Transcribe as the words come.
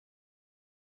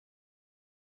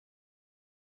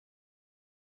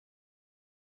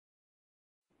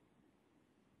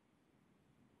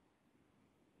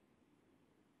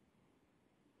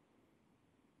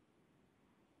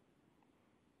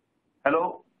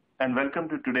Hello, and welcome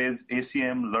to today's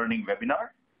ACM Learning webinar.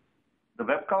 The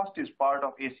webcast is part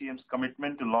of ACM's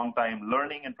commitment to long-time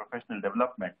learning and professional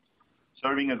development,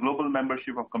 serving a global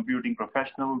membership of computing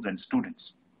professionals and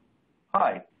students.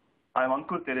 Hi, I'm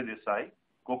Ankur Teredesai,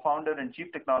 co-founder and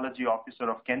chief technology officer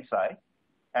of Kensai,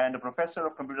 and a professor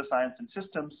of computer science and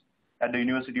systems at the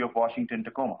University of Washington,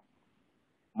 Tacoma.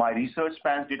 My research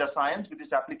spans data science with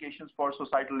its applications for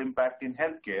societal impact in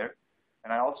healthcare,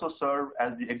 and I also serve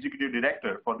as the executive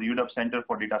director for the UW Center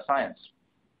for Data Science.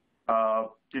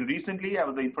 Till recently, I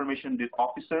was the information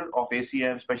officer of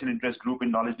ACM Special Interest Group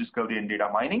in Knowledge Discovery and Data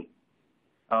Mining,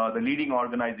 the leading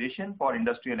organization for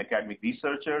industry and academic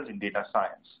researchers in data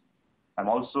science. I'm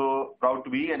also proud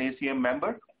to be an ACM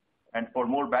member, and for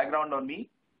more background on me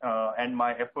and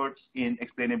my efforts in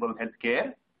explainable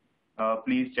healthcare,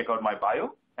 please check out my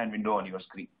bio and window on your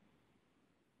screen.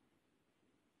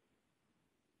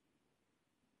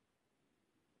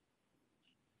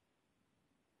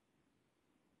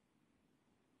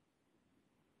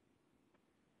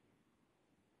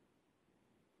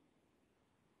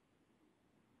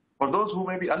 For those who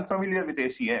may be unfamiliar with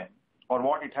ACM or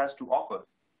what it has to offer,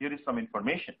 here is some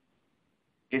information.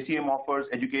 ACM offers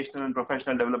educational and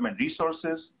professional development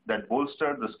resources that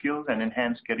bolster the skills and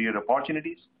enhance career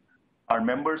opportunities. Our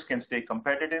members can stay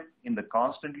competitive in the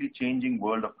constantly changing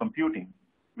world of computing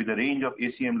with a range of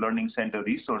ACM Learning Center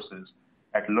resources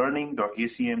at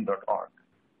learning.acm.org.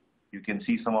 You can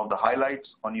see some of the highlights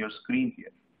on your screen here.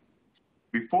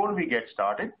 Before we get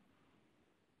started,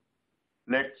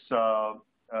 let's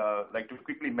like to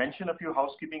quickly mention a few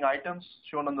housekeeping items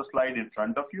shown on the slide in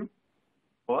front of you.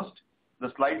 First,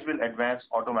 the slides will advance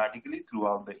automatically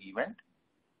throughout the event.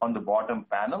 On the bottom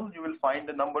panel, you will find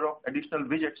a number of additional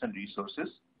widgets and resources.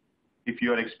 If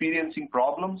you are experiencing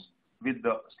problems with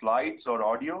the slides or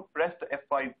audio, press the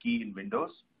F5 key in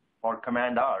Windows or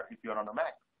Command R if you are on a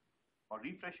Mac, or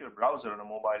refresh your browser on a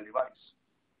mobile device.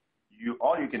 You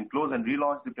can close and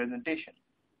relaunch the presentation.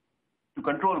 To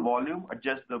control volume,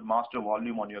 adjust the master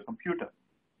volume on your computer.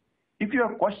 If you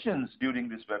have questions during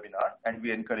this webinar, and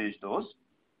we encourage those,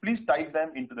 please type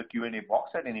them into the Q&A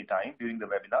box at any time during the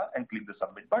webinar and click the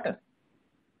submit button.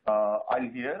 I'll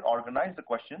here organize the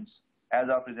questions as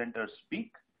our presenters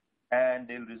speak, and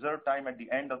they'll reserve time at the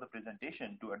end of the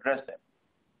presentation to address them.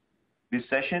 This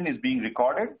session is being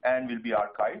recorded and will be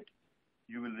archived.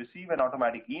 You will receive an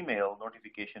automatic email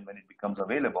notification when it becomes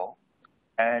available,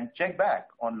 and check back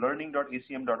on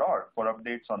learning.acm.org for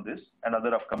updates on this and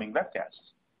other upcoming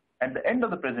webcasts. At the end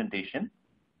of the presentation,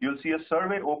 you'll see a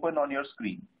survey open on your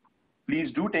screen.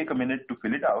 Please do take a minute to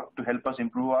fill it out to help us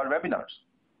improve our webinars.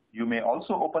 You may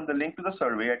also open the link to the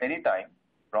survey at any time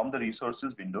from the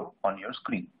resources window on your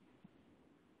screen.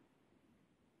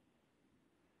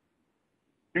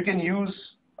 You can use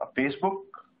Facebook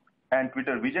and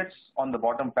Twitter widgets on the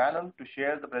bottom panel to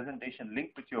share the presentation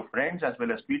link with your friends, as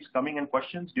well as tweets coming and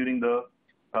questions during the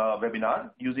webinar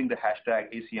using the hashtag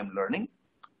ACMLearning.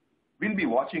 We'll be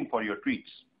watching for your tweets.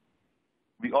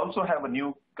 We also have a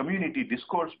new community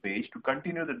discourse page to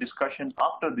continue the discussion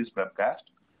after this webcast,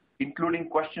 including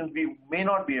questions we may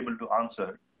not be able to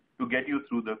answer to get you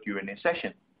through the Q&A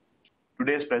session.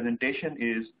 Today's presentation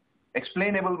is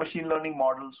Explainable Machine Learning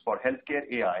Models for Healthcare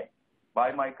AI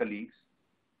by my colleagues,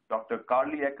 Dr.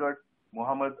 Carly Eckert,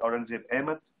 Muhammad Aurangzeb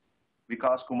Ahmad,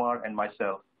 Vikas Kumar, and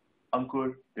myself,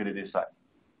 Ankur Teredesai.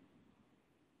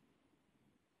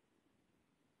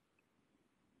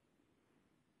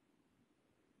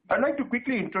 I'd like to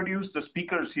quickly introduce the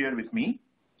speakers here with me.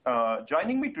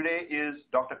 Joining me today is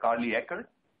Dr. Carly Eckert,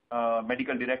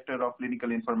 Medical Director of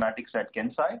Clinical Informatics at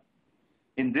Kensai.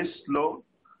 In this role,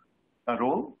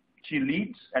 she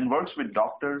leads and works with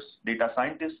doctors, data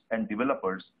scientists, and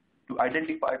developers to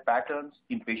identify patterns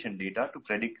in patient data to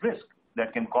predict risk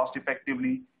that can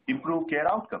cost-effectively improve care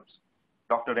outcomes.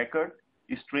 Dr. Eckert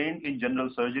is trained in general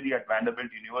surgery at Vanderbilt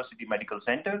University Medical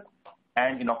Center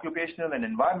and in occupational and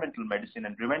environmental medicine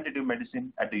and preventative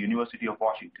medicine at the University of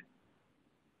Washington.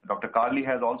 Dr. Carly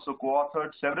has also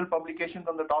co-authored several publications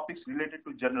on the topics related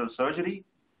to general surgery,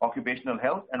 occupational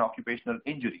health, and occupational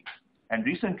injury, and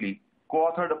recently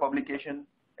co-authored a publication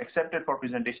accepted for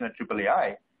presentation at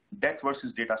AAAI, Death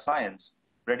versus Data Science,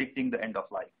 Predicting the End of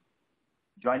Life.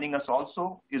 Joining us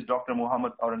also is Dr.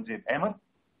 Muhammad Aurangzeb Ahmad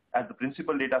as the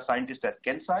Principal Data Scientist at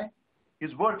Kensai.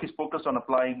 His work is focused on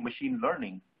applying machine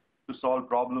learning to solve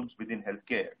problems within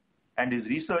healthcare, and his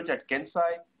research at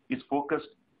Kensai is focused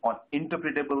on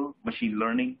interpretable machine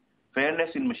learning, fairness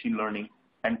in machine learning,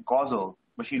 and causal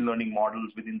machine learning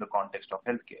models within the context of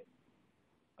healthcare.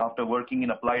 After working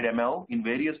in applied ML in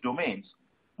various domains,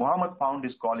 Muhammad found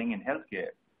his calling in healthcare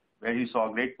where he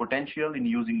saw great potential in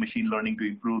using machine learning to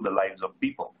improve the lives of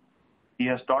people. He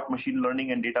has taught machine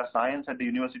learning and data science at the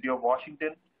University of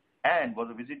Washington and was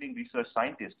a visiting research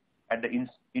scientist at the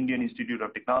Indian Institute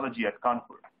of Technology at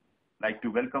Kanpur. I'd like to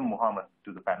welcome Muhammad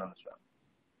to the panel as well.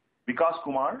 Vikas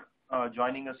Kumar,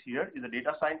 joining us here, is a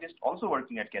data scientist also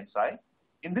working at Kensai.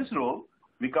 In this role,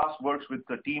 Vikas works with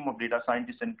a team of data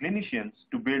scientists and clinicians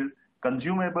to build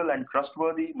consumable and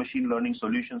trustworthy machine learning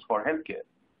solutions for healthcare.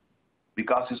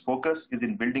 Vikas's focus is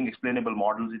in building explainable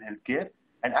models in healthcare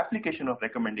and application of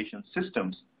recommendation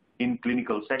systems in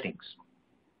clinical settings.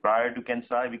 Prior to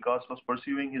Kensai, Vikas was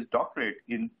pursuing his doctorate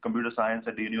in computer science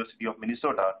at the University of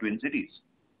Minnesota, Twin Cities.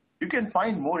 You can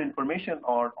find more information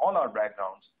on all our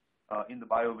backgrounds in the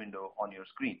bio window on your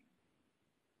screen.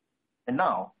 And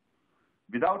now,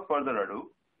 without further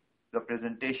ado, the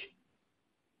presentation.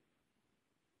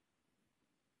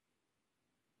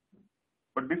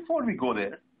 But before we go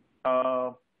there,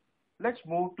 let's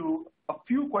move to a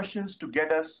few questions to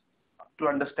get us to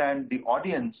understand the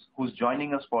audience who's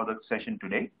joining us for the session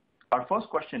today. Our first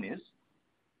question is,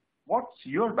 what's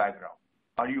your background?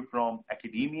 Are you from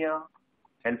academia,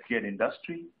 healthcare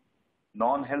industry,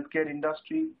 non-healthcare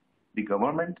industry, the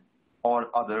government, or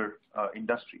other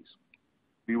industries?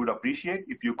 We would appreciate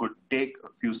if you could take a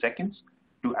few seconds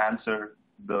to answer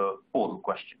the poll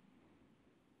question.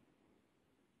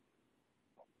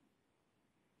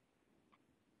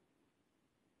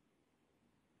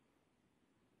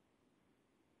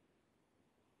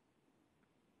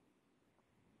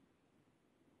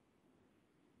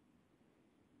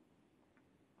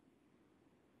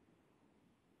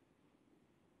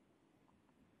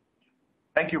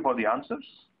 Thank you for the answers.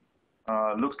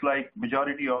 Looks like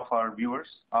majority of our viewers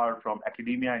are from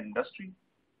academia and industry,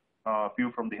 a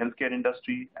few from the healthcare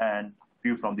industry, and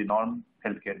few from the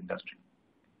non-healthcare industry.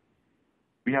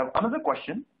 We have another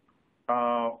question.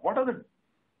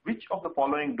 Which of the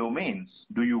following domains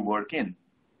do you work in?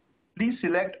 Please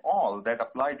select all that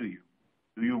apply to you.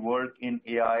 Do you work in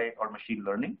AI or machine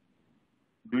learning?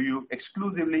 Do you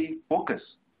exclusively focus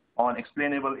on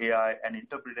explainable AI and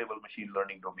interpretable machine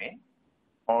learning domain?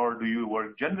 Or do you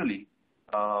work generally,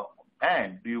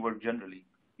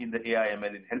 in the AI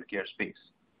ML in healthcare space?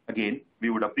 Again, we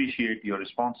would appreciate your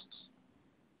responses.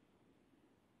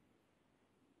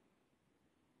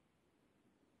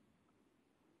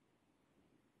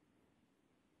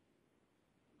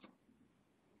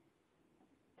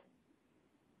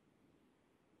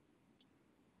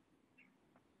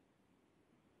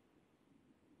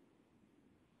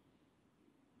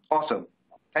 Awesome.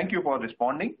 Thank you for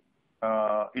responding.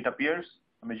 It appears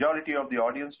a majority of the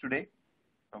audience today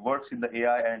works in the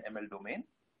AI and ML domain,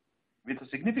 with a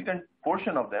significant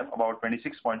portion of them, about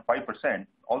 26.5%,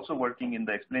 also working in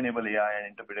the explainable AI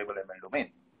and interpretable ML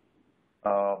domain.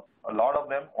 A lot of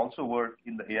them also work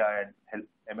in the AI and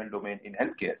ML domain in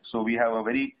healthcare. So we have a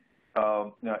very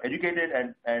educated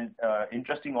and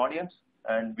interesting audience,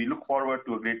 and we look forward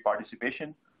to a great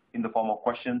participation in the form of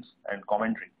questions and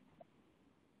commentary.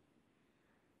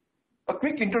 A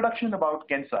quick introduction about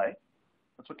Kensai.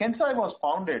 So Kensai was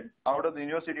founded out of the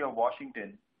University of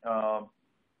Washington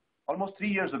almost 3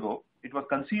 years ago. It was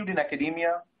conceived in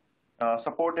academia,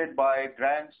 supported by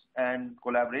grants and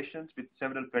collaborations with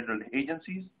several federal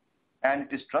agencies, and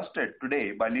it is trusted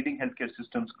today by leading healthcare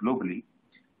systems globally.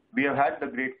 We have had the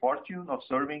great fortune of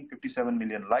serving 57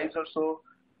 million lives or so.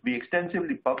 We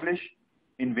extensively publish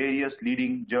in various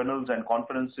leading journals and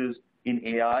conferences in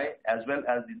AI as well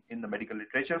as in the medical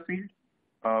literature field.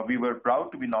 We were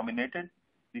proud to be nominated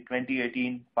the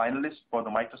 2018 finalist for the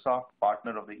Microsoft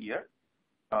Partner of the Year.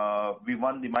 We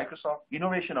won the Microsoft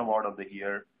Innovation Award of the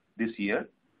Year this year,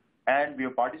 and we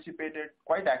have participated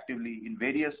quite actively in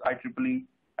various IEEE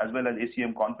as well as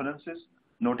ACM conferences,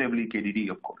 notably KDD,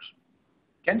 of course.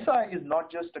 Kensai is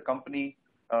not just a company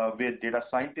with data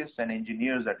scientists and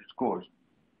engineers at its core.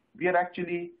 We are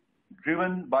actually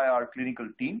driven by our clinical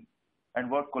team and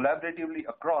work collaboratively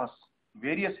across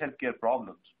various healthcare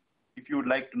problems. If you would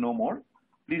like to know more,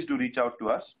 please do reach out to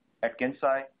us at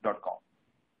kensai.com.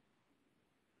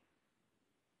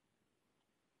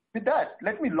 With that,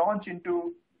 let me launch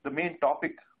into the main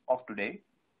topic of today,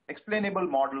 explainable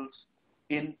models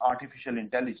in artificial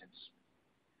intelligence.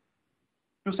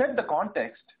 To set the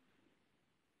context,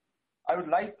 I would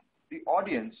like the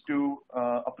audience to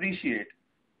appreciate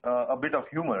a bit of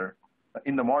humor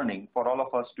in the morning for all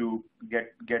of us to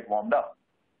get warmed up.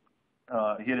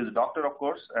 Here is a doctor, of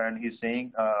course, and he's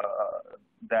saying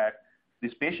that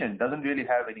this patient doesn't really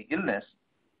have any illness,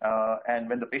 and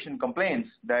when the patient complains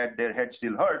that their head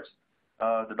still hurts,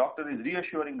 the doctor is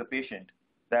reassuring the patient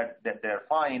that they're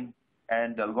fine,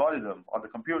 and the algorithm or the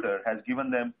computer has given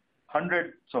them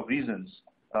hundreds of reasons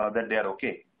that they are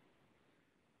okay.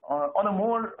 On a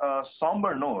more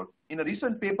somber note, in a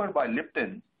recent paper by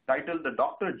Lipton titled "The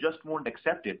Doctor Just Won't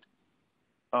Accept It,"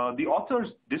 the authors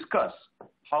discuss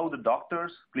how the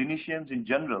doctors, clinicians in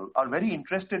general, are very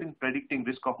interested in predicting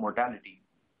risk of mortality,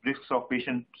 risks of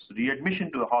patients'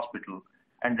 readmission to the hospital,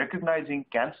 and recognizing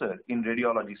cancer in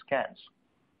radiology scans.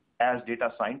 As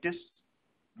data scientists,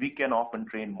 we can often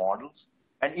train models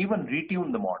and even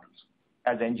retune the models.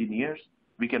 As engineers,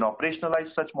 we can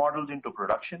operationalize such models into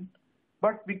production,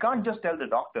 but we can't just tell the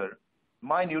doctor,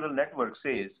 my neural network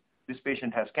says this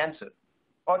patient has cancer.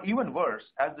 Or even worse,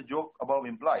 as the joke above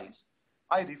implies,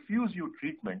 I refuse you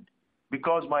treatment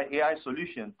because my AI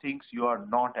solution thinks you are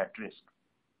not at risk.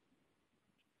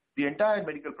 The entire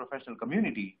medical professional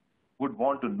community would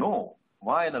want to know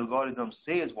why an algorithm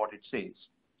says what it says.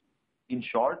 In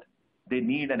short, they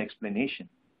need an explanation.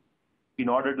 In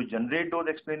order to generate those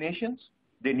explanations,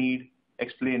 they need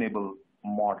explainable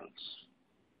models.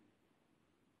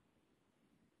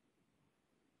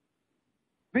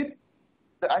 With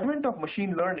the advent of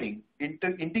machine learning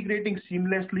integrating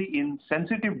seamlessly in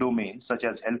sensitive domains such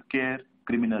as healthcare,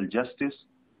 criminal justice,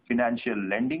 financial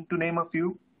lending, to name a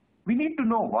few, we need to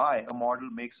know why a model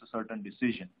makes a certain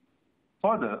decision.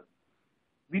 Further,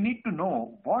 we need to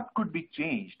know what could be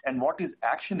changed and what is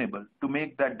actionable to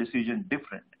make that decision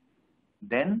different.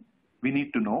 Then we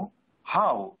need to know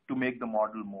how to make the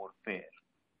model more fair,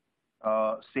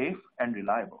 safe, and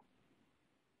reliable.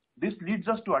 This leads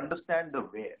us to understand the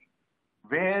where.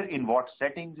 Where, in what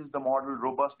settings is the model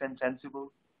robust and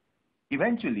sensible?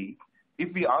 Eventually,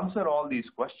 if we answer all these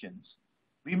questions,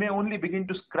 we may only begin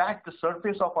to scratch the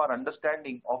surface of our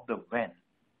understanding of the when.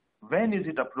 When is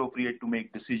it appropriate to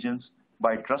make decisions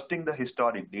by trusting the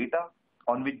historic data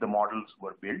on which the models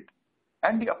were built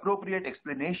and the appropriate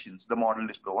explanations the model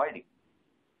is providing?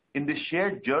 In this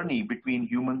shared journey between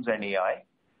humans and AI,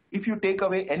 if you take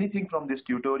away anything from this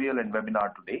tutorial and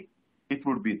webinar today, it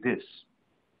would be this.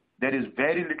 There is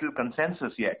very little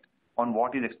consensus yet on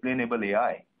what is explainable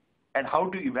AI and how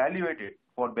to evaluate it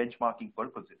for benchmarking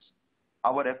purposes.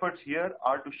 Our efforts here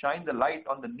are to shine the light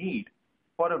on the need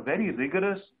for a very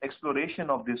rigorous exploration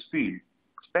of this field,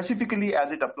 specifically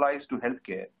as it applies to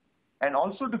healthcare, and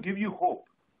also to give you hope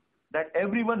that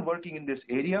everyone working in this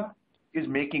area is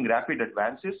making rapid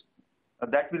advances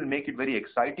that will make it very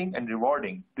exciting and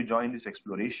rewarding to join this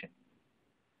exploration.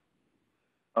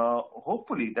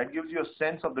 Hopefully, that gives you a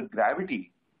sense of the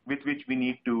gravity with which we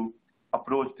need to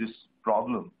approach this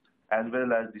problem, as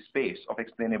well as the space of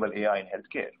explainable AI in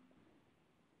healthcare.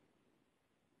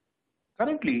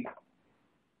 Currently,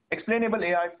 explainable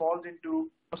AI falls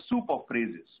into a soup of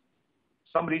phrases.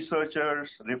 Some researchers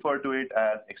refer to it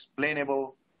as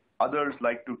explainable. Others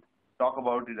like to talk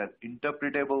about it as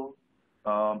interpretable.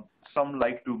 Some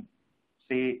like to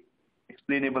say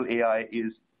explainable AI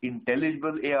is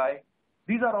intelligible AI.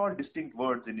 These are all distinct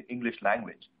words in English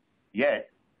language,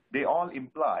 yet they all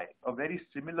imply a very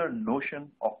similar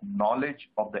notion of knowledge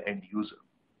of the end user.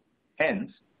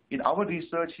 Hence, in our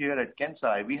research here at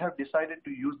Kensai, we have decided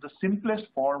to use the simplest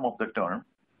form of the term,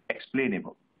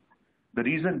 explainable. The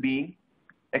reason being,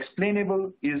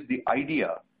 explainable is the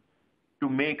idea to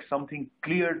make something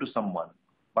clear to someone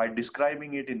by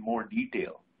describing it in more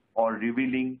detail or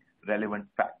revealing relevant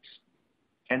facts.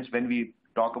 Hence, when we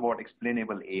talk about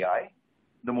explainable AI,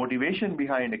 the motivation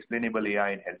behind explainable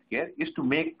AI in healthcare is to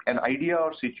make an idea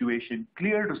or situation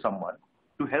clear to someone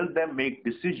to help them make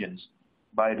decisions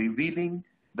by revealing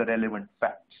the relevant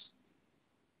facts.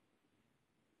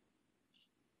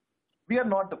 We are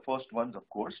not the first ones, of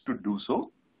course, to do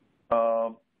so.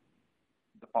 The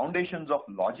foundations of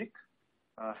logic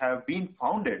have been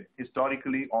founded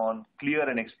historically on clear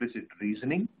and explicit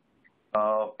reasoning,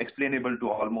 explainable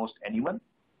to almost anyone.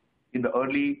 In the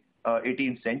early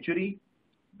 18th century,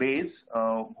 Bayes,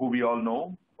 who we all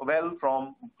know well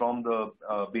from the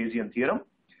Bayesian theorem,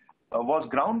 was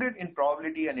grounded in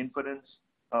probability and inference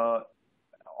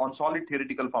on solid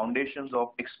theoretical foundations of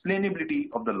explainability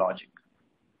of the logic.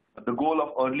 The goal of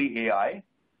early AI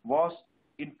was,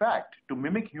 in fact, to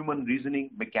mimic human reasoning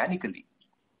mechanically.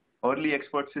 Early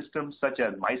expert systems such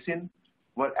as Mycin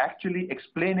were actually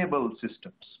explainable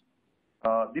systems.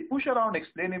 The push around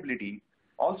explainability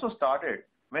also started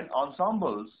when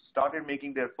ensembles started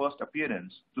making their first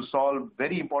appearance to solve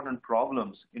very important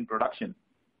problems in production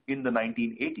in the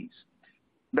 1980s.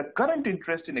 The current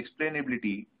interest in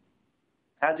explainability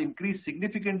has increased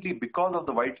significantly because of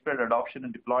the widespread adoption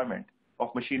and deployment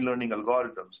of machine learning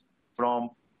algorithms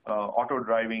from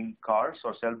auto-driving cars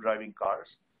or self-driving cars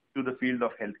to the field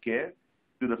of healthcare,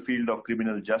 to the field of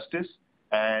criminal justice,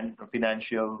 and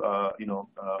financial,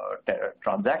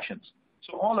 transactions.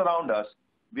 So all around us,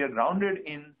 we are grounded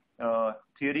in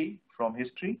theory from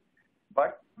history,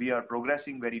 but we are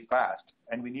progressing very fast,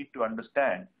 and we need to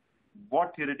understand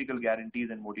what theoretical guarantees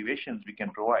and motivations we can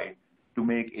provide to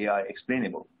make AI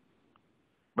explainable.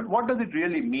 But what does it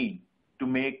really mean to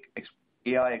make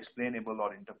AI explainable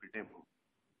or interpretable?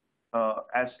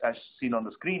 As seen on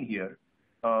the screen here,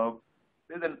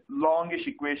 there's a longish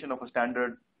equation of a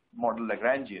standard model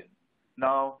Lagrangian.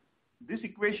 Now, this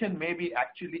equation may be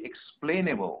actually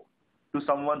explainable to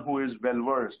someone who is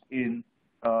well-versed in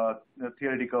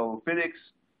theoretical physics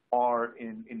or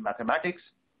in mathematics,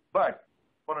 but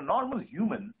for a normal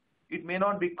human, it may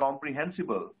not be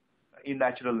comprehensible in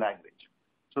natural language.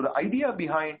 So the idea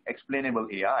behind explainable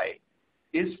AI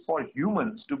is for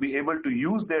humans to be able to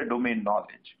use their domain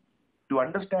knowledge to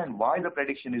understand why the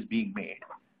prediction is being made,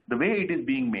 the way it is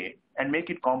being made, and make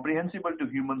it comprehensible to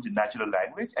humans in natural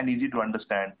language and easy to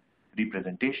understand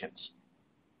representations.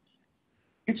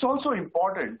 It's also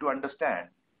important to understand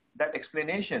that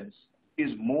explanations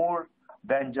is more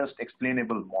than just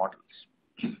explainable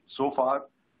models. So far,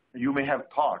 you may have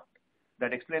thought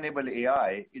that explainable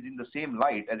AI is in the same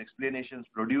light as explanations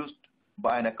produced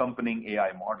by an accompanying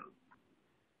AI model.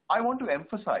 I want to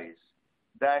emphasize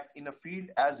that in a field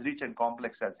as rich and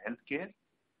complex as healthcare,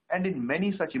 and in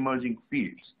many such emerging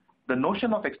fields, the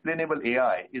notion of explainable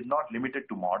AI is not limited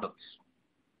to models.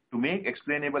 To make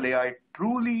explainable AI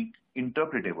truly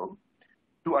interpretable,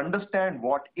 to understand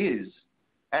what is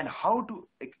and how to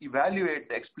evaluate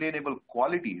the explainable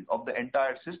qualities of the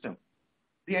entire system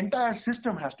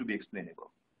has to be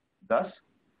explainable. Thus,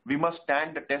 we must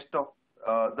stand the test of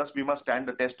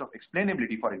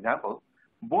explainability, for example,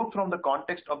 both from the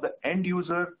context of the end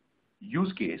user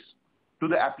use case to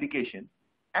the application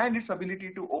and its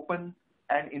ability to open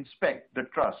and inspect the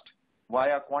trust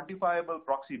via quantifiable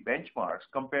proxy benchmarks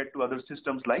compared to other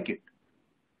systems like it.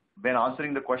 When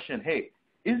answering the question, hey,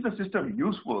 is the system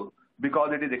useful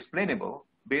because it is explainable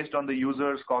based on the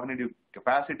user's cognitive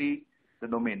capacity, the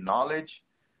domain knowledge,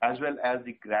 as well as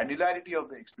the granularity of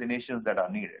the explanations that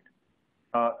are needed.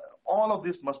 All of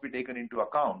this must be taken into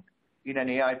account in an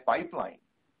AI pipeline,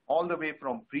 all the way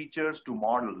from features to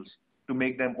models to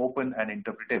make them open and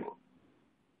interpretable.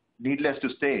 Needless to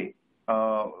say,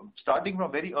 starting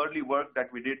from very early work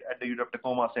that we did at the UW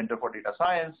Tacoma Center for Data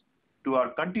Science to our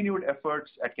continued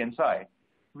efforts at Kensai,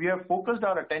 we have focused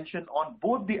our attention on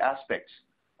both the aspects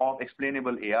of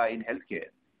explainable AI in healthcare,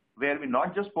 where we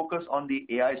not just focus on the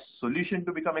AI solution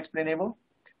to become explainable,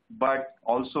 but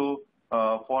also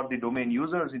for the domain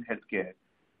users in healthcare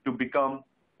to become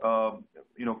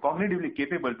cognitively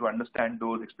capable to understand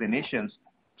those explanations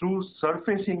through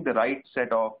surfacing the right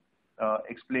set of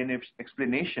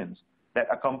explanations that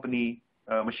accompany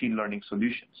machine learning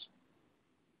solutions.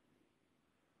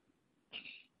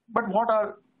 But what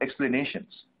are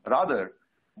explanations? Rather,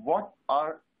 what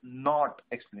are not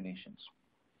explanations?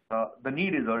 The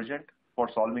need is urgent for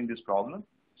solving this problem.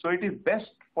 So it is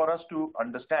best for us to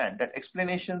understand that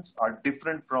explanations are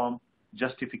different from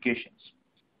justifications.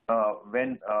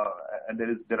 There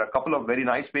are a couple of very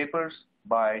nice papers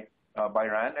by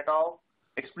Ryan et al.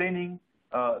 Explaining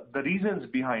the reasons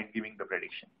behind giving the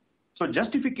prediction. So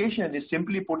justification is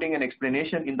simply putting an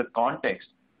explanation in the context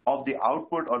of the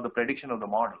output or the prediction of the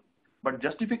model. But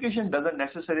justification doesn't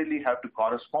necessarily have to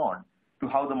correspond to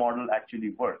how the model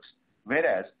actually works.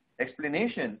 Whereas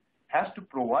explanation has to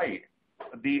provide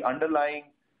the underlying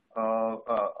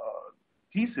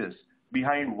thesis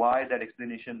behind why that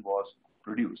explanation was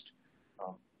produced.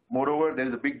 Moreover, there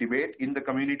is a big debate in the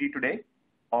community today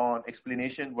on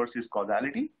explanation versus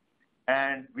causality.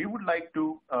 And we would like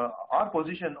to, our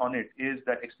position on it is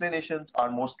that explanations are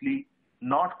mostly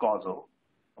not causal.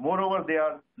 Moreover, they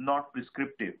are not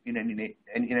prescriptive in any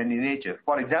nature.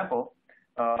 For example,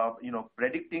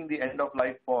 predicting the end of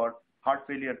life for heart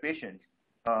failure patients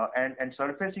and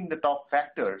surfacing the top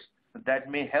factors that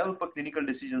may help a clinical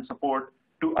decision support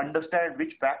to understand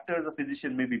which factors a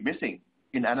physician may be missing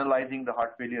in analyzing the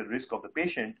heart failure risk of the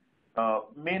patient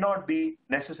may not be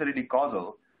necessarily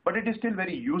causal, but it is still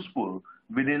very useful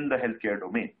within the healthcare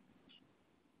domain.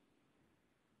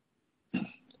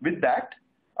 With that,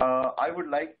 I would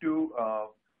like to,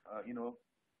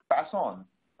 pass on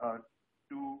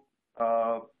to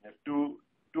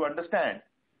understand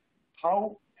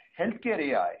how healthcare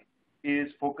AI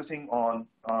is focusing on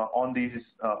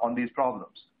these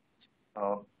problems.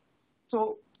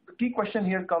 So the key question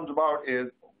here comes about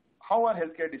is how are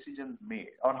healthcare decisions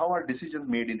made, or how are decisions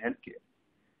made in healthcare?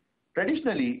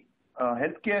 Traditionally,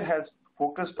 healthcare has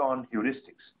focused on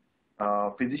heuristics.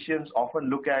 Physicians often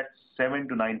look at 7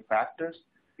 to 9 factors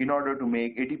in order to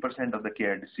make 80% of the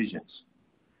care decisions.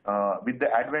 With the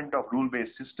advent of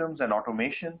rule-based systems and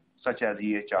automation, such as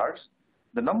EHRs,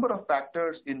 the number of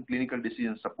factors in clinical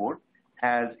decision support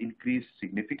has increased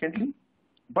significantly,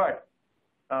 but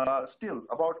still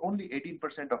about only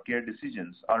 18% of care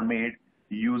decisions are made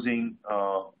using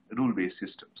rule-based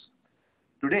systems.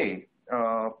 Today,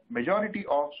 majority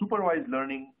of supervised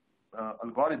learning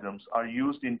algorithms are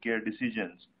used in care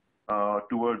decisions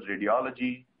towards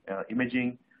radiology,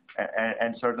 imaging,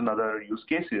 and certain other use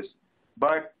cases,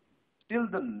 but still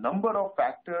the number of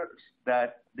factors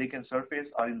that they can surface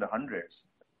are in the hundreds.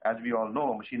 As we all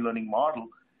know, a machine learning model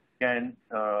can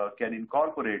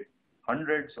incorporate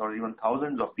hundreds or even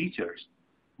thousands of features,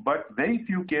 but very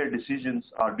few care decisions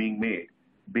are being made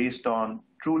based on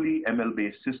truly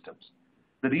ML-based systems.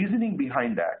 The reasoning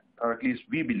behind that, or at least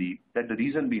we believe that the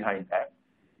reason behind that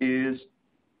is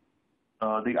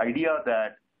the idea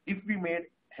that if we made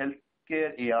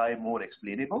healthcare AI more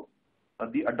explainable,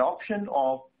 the adoption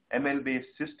of ML-based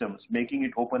systems, making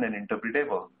it open and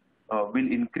interpretable,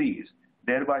 will increase,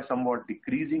 thereby somewhat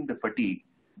decreasing the fatigue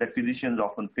that physicians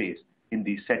often face in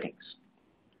these settings.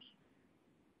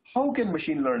 How can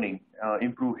machine learning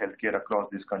improve healthcare across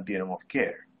this continuum of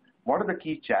care? What are the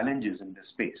key challenges in this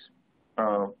space?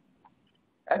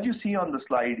 As you see on the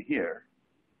slide here,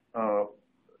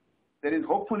 there is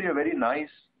hopefully a very nice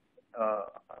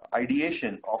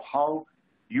ideation of how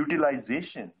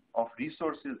utilization of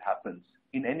resources happens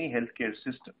in any healthcare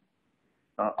system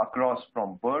across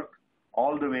from birth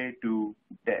all the way to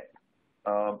death.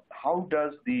 How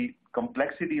does the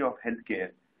complexity of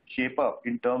healthcare shape up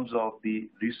in terms of the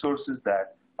resources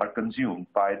that are consumed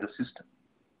by the system?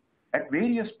 At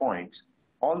various points,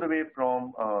 all the way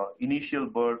from initial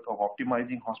birth of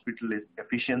optimizing hospital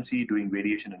efficiency, doing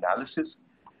variation analysis,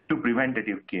 to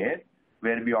preventative care,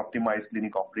 where we optimize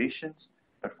clinic operations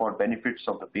for benefits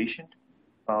of the patient.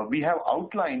 We have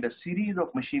outlined a series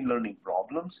of machine learning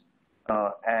problems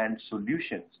and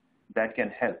solutions that can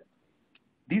help.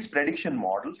 These prediction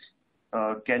models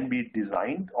can be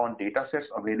designed on data sets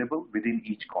available within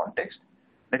each context.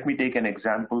 Let me take an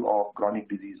example of chronic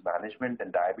disease management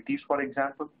and diabetes, for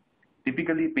example.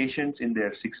 Typically, patients in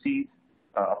their 60s,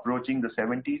 approaching the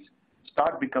 70s,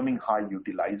 start becoming high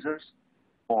utilizers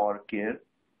for care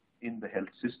in the health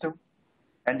system.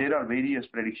 And there are various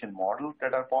prediction models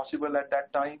that are possible at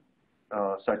that time,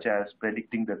 such as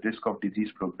predicting the risk of disease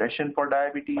progression for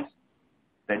diabetes,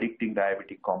 predicting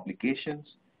diabetic complications,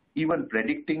 even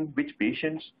predicting which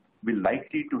patients will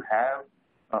likely to have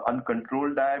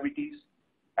uncontrolled diabetes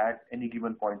at any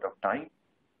given point of time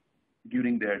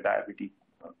during their diabetic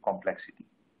complexity.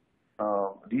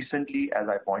 Recently, as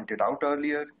I pointed out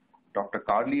earlier, Dr.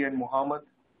 Carly and Muhammad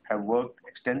have worked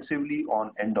extensively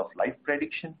on end-of-life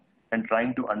prediction and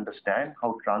trying to understand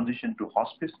how transition to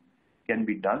hospice can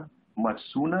be done much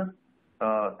sooner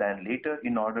than later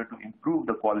in order to improve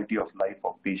the quality of life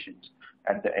of patients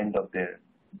at the end of their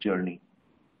journey.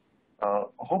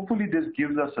 Hopefully this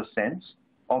gives us a sense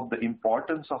of the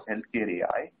importance of healthcare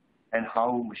AI and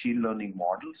how machine learning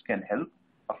models can help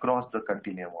across the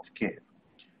continuum of care.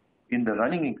 In the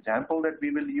running example that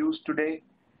we will use today,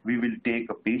 we will take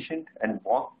a patient and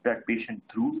walk that patient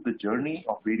through the journey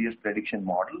of various prediction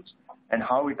models and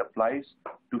how it applies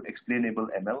to explainable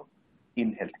ML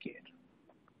in healthcare.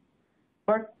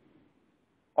 But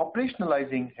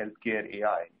operationalizing healthcare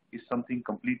AI is something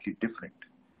completely different.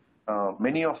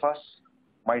 Many of us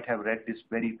might have read this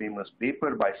very famous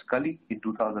paper by Scully in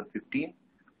 2015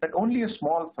 that only a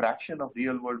small fraction of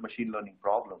real-world machine learning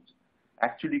problems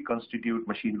actually constitute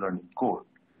machine learning code.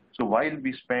 So while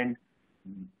we spend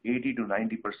 80 to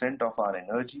 90% of our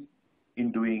energy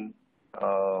in doing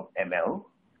ML,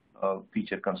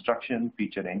 feature construction,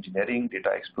 feature engineering, data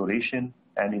exploration,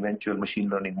 and eventual machine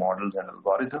learning models and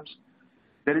algorithms,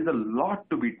 there is a lot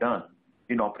to be done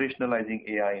in operationalizing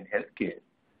AI in healthcare,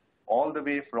 all the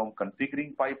way from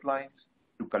configuring pipelines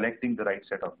to collecting the right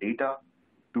set of data,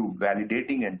 to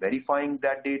validating and verifying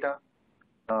that data,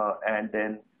 and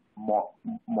then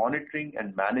monitoring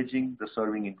and managing the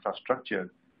serving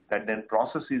infrastructure that then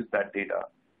processes that data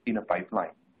in a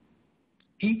pipeline.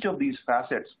 Each of these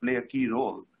facets play a key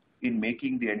role in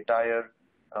making the entire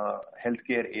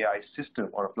healthcare AI system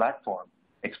or a platform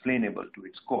explainable to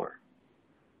its core.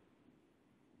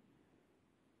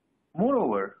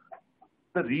 Moreover,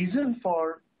 the reason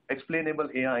for explainable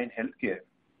AI in healthcare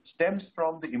stems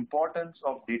from the importance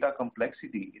of data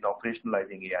complexity in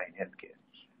operationalizing AI in healthcare.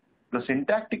 The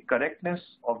syntactic correctness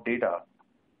of data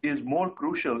is more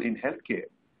crucial in healthcare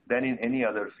than in any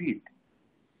other field.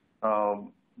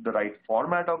 The right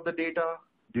format of the data,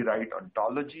 the right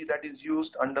ontology that is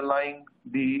used underlying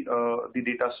the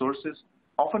data sources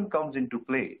often comes into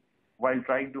play while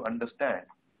trying to understand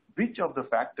which of the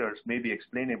factors may be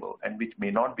explainable and which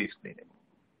may not be explainable.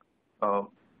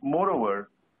 Moreover,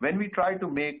 when we try to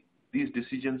make these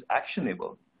decisions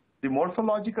actionable, the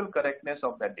morphological correctness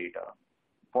of that data,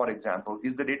 for example,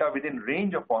 is the data within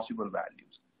range of possible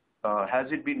values?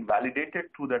 Has it been validated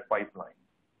through that pipeline?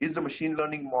 Is the machine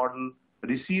learning model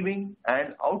receiving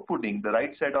and outputting the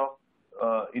right set of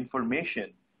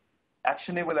information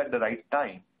actionable at the right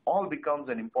time? All becomes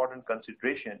an important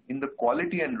consideration in the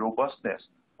quality and robustness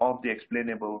of the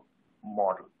explainable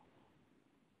model.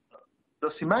 The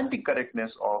semantic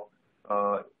correctness of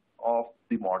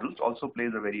the models also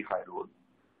plays a very high role.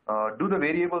 Do the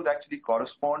variables actually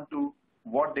correspond to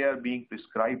what they are being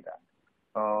prescribed at?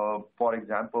 For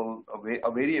example,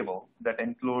 a variable that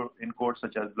encodes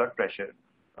such as blood pressure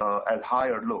as high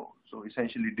or low, so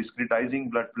essentially discretizing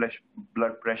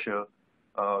blood pressure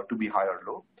to be high or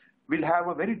low, will have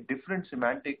a very different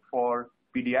semantic for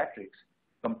pediatrics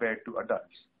compared to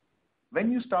adults.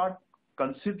 When you start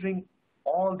considering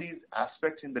all these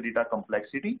aspects in the data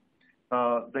complexity,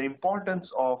 the importance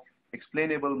of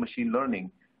explainable machine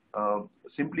learning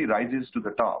simply rises to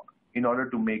the top in order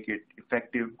to make it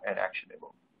effective and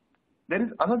actionable. There is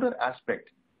another aspect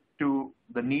to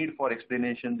the need for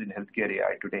explanations in healthcare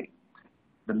AI today.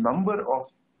 The number of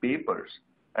papers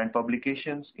and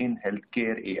publications in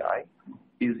healthcare AI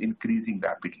is increasing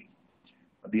rapidly.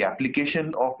 The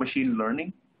application of machine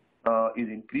learning is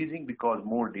increasing because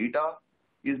more data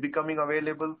is becoming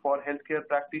available for healthcare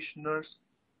practitioners,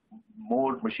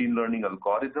 more machine learning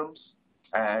algorithms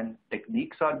and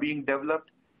techniques are being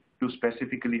developed to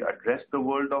specifically address the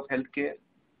world of healthcare.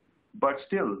 But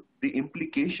still, the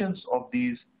implications of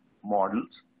these models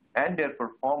and their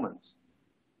performance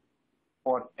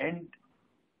for end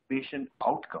patient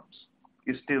outcomes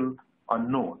is still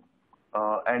unknown.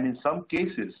 And in some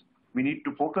cases, we need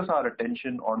to focus our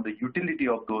attention on the utility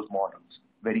of those models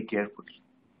very carefully.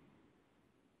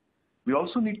 We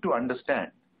also need to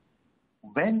understand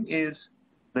when is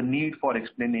the need for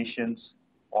explanations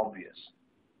obvious.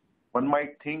 One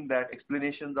might think that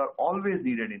explanations are always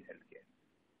needed in healthcare,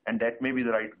 and that may be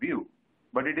the right view,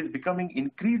 but it is becoming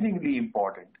increasingly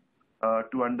important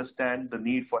to understand the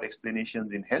need for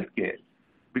explanations in healthcare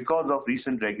because of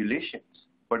recent regulations,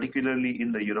 particularly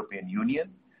in the European Union.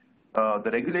 The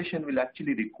regulation will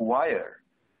actually require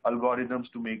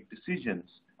algorithms to make decisions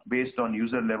based on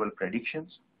user-level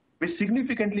predictions, which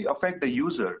significantly affect the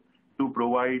user to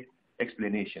provide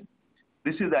explanation.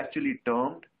 This is actually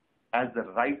termed as the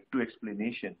right to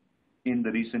explanation in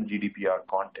the recent GDPR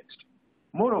context.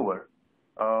 Moreover,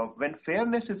 when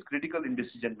fairness is critical in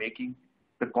decision-making,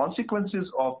 the consequences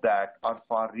of that are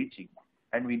far-reaching,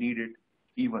 and we need it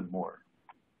even more.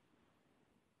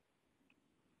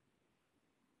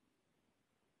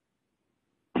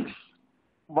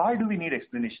 Why do we need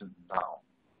explanations now?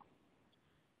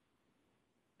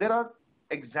 There are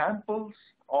examples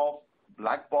of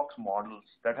black box models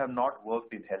that have not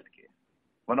worked in healthcare.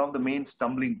 One of the main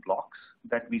stumbling blocks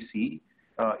that we see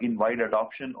in wide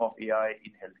adoption of AI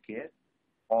in healthcare,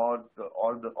 or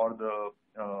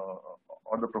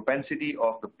the propensity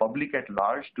of the public at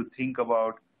large to think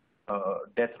about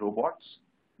death robots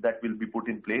that will be put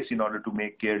in place in order to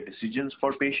make care decisions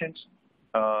for patients,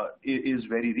 is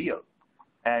very real.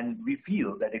 And we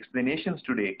feel that explanations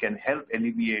today can help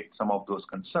alleviate some of those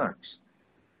concerns.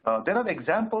 There are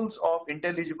examples of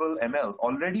intelligible ML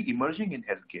already emerging in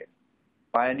healthcare.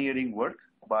 Pioneering work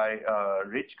by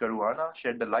Rich Caruana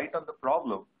shed the light on the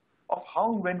problem of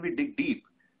how, when we dig deep,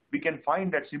 we can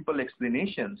find that simple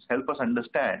explanations help us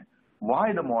understand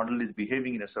why the model is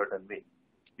behaving in a certain way.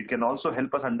 It can also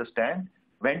help us understand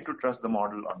when to trust the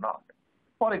model or not.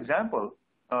 For example,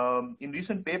 in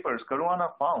recent papers,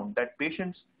 Caruana found that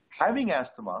patients having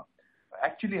asthma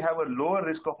actually have a lower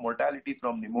risk of mortality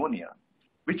from pneumonia,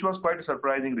 which was quite a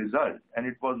surprising result, and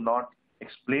it was not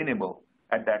explainable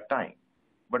at that time.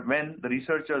 But when the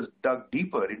researchers dug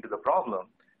deeper into the problem,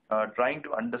 trying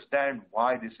to understand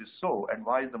why this is so and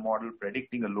why is the model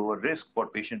predicting a lower risk for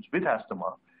patients with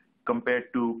asthma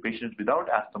compared to patients without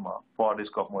asthma for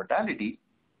risk of mortality,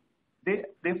 they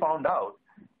found out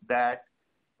that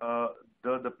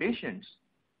the patients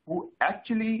who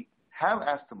actually have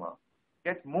asthma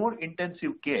get more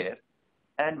intensive care,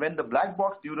 and when the black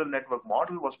box neural network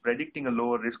model was predicting a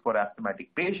lower risk for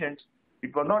asthmatic patients,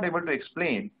 it was not able to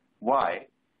explain why,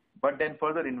 but then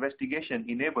further investigation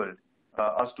enabled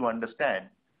us to understand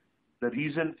the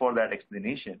reason for that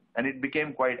explanation, and it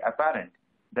became quite apparent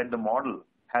that the model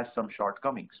has some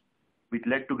shortcomings, which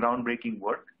led to groundbreaking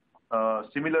work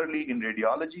Similarly, in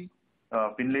radiology,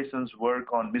 Finlayson's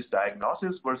work on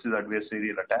misdiagnosis versus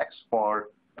adversarial attacks for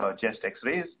chest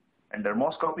X-rays and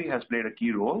dermoscopy has played a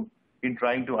key role in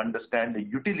trying to understand the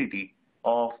utility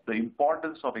of the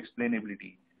importance of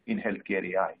explainability in healthcare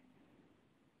AI.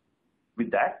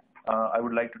 With that, I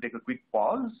would like to take a quick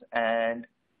pause and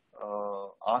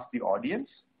ask the audience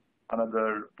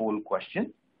another poll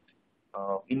question.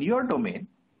 In your domain,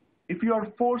 if you are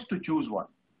forced to choose one,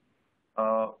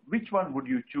 which one would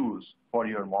you choose for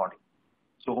your model?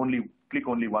 So click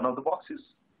only one of the boxes.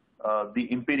 The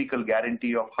empirical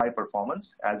guarantee of high performance,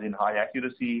 as in high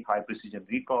accuracy, high precision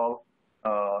recall,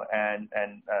 and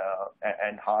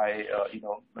high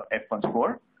F1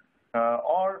 score,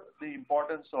 or the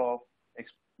importance of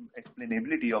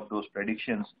explainability of those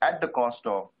predictions at the cost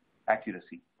of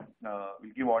accuracy.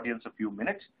 We'll give audience a few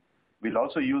minutes. We'll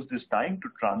also use this time to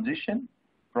transition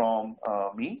from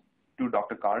me to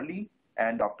Dr. Carly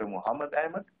and Dr. Muhammad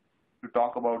Ahmad to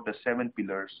talk about the 7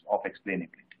 pillars of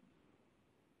explainability.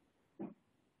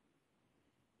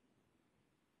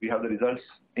 We have the results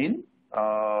in.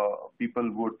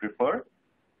 People would prefer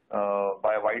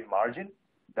by a wide margin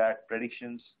that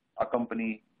predictions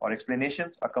accompany or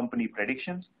explanations accompany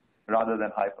predictions rather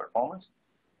than high performance,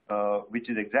 which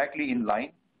is exactly in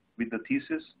line with the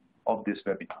thesis of this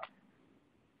webinar.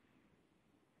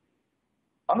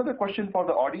 Another question for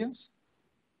the audience: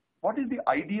 what is the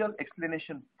ideal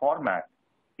explanation format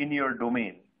in your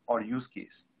domain or use case?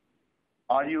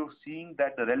 Are you seeing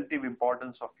that the relative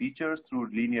importance of features through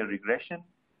linear regression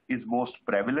is most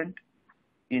prevalent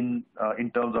in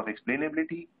terms of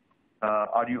explainability?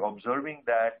 Are you observing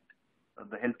that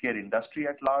the healthcare industry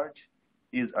at large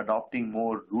is adopting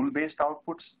more rule-based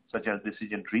outputs, such as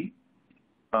decision tree?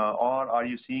 Or are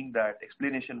you seeing that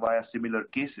explanation via similar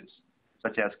cases,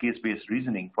 such as case-based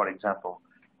reasoning, for example,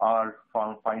 are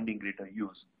finding greater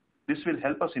use? This will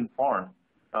help us inform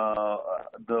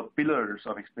the pillars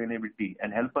of explainability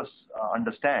and help us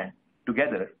understand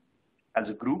together as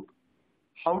a group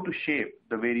how to shape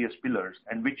the various pillars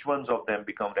and which ones of them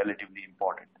become relatively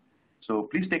important. So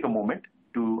please take a moment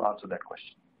to answer that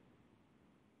question.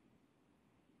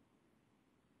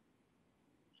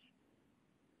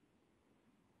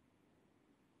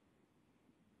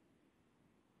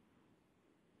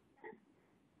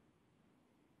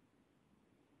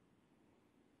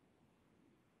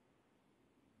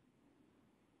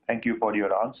 Thank you for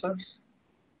your answers.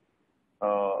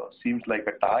 Seems like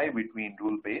a tie between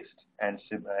rule-based and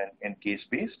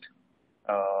case-based,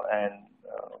 and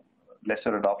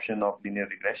lesser adoption of linear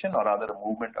regression, or rather a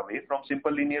movement away from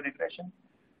simple linear regression,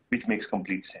 which makes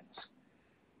complete sense.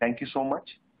 Thank you so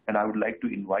much, and I would like to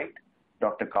invite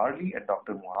Dr. Carly and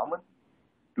Dr. Muhammad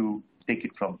to take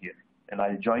it from here, and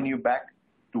I'll join you back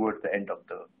towards the end of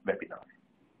the webinar.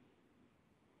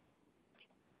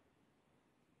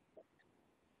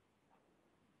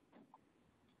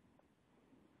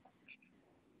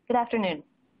 Good afternoon.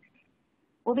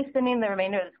 We'll be spending the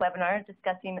remainder of this webinar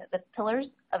discussing the pillars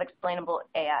of explainable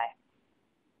AI.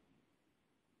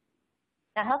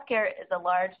 Now, healthcare is a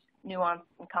large, nuanced,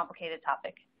 and complicated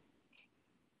topic.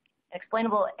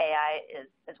 Explainable AI is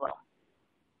as well.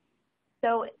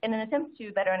 So in an attempt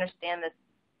to better understand this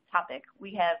topic,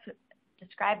 we have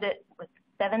described it with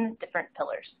 7 different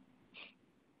pillars,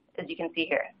 as you can see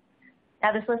here.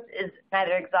 Now, this list is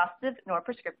neither exhaustive nor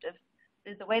prescriptive.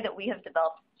 It is the way that we have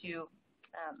developed to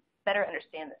better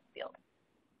understand this field.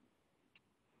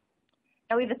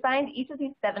 Now, we've assigned each of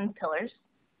these 7 pillars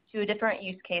to a different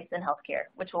use case in healthcare,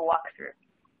 which we'll walk through.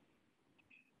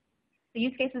 The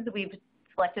use cases that we've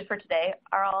selected for today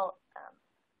are all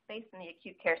based in the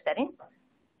acute care setting,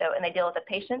 and they deal with the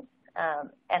patient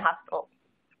and hospitals.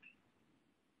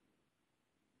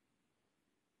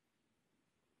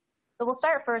 So we'll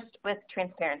start first with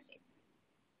transparency.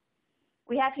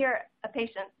 We have here a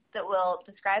patient that will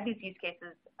describe these use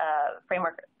cases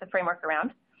the framework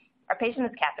around. Our patient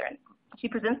is Catherine. She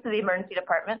presents to the emergency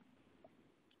department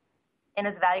and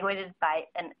is evaluated by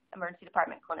an emergency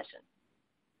department clinician.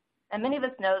 And many of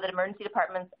us know that emergency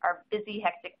departments are busy,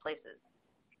 hectic places.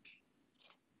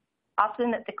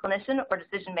 Often the clinician or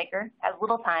decision maker has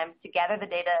little time to gather the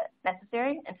data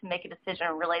necessary and to make a decision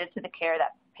related to the care of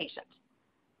that patient.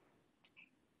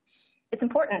 It's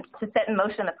important to set in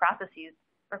motion the processes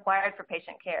required for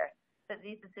patient care, so that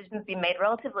these decisions be made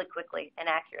relatively quickly and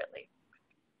accurately.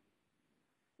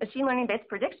 Machine learning-based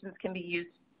predictions can be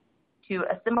used to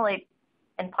assimilate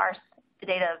and parse the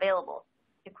data available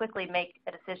to quickly make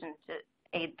a decision to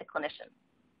aid the clinician.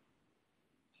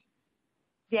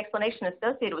 The explanation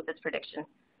associated with this prediction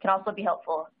can also be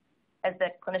helpful as the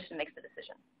clinician makes the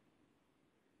decision.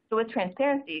 So with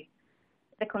transparency,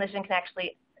 the clinician can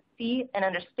actually see and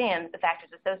understand the factors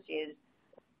associated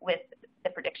with the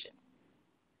prediction.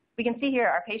 We can see here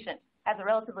our patient has a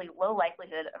relatively low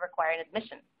likelihood of requiring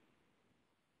admission.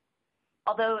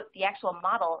 Although the actual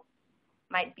model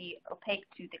might be opaque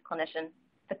to the clinician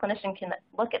can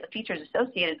look at the features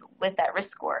associated with that risk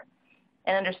score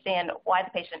and understand why the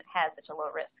patient has such a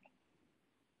low risk.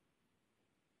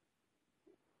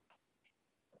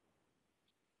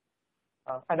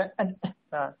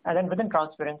 And then within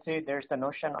transparency, there's the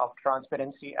notion of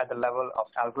transparency at the level of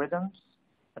algorithms,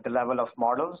 at the level of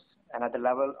models, and at the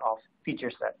level of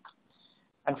feature set.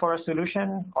 And for a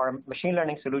solution or a machine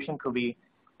learning solution to be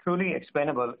truly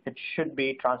explainable, it should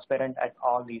be transparent at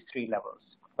all these three levels.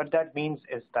 What that means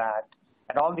is that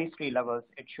at all these three levels,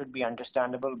 it should be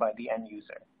understandable by the end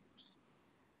user.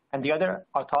 And the other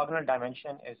orthogonal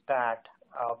dimension is that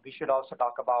we should also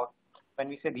talk about, when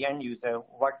we say the end user,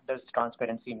 what does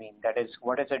transparency mean? That is,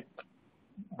 what is it?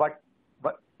 What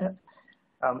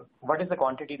is the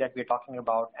quantity that we're talking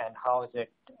about, and how is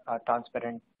it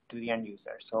transparent to the end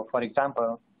user? So, for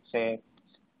example, say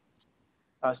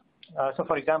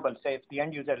if the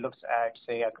end user looks at,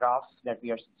 say, a graph that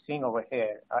we are seeing over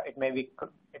here, it may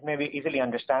be easily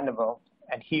understandable,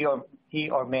 and he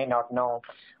or may not know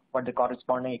what the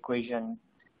corresponding equation.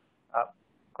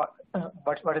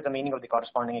 What is the meaning of the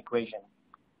corresponding equation?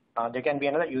 There can be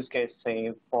another use case,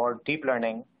 say, for deep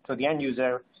learning. So the end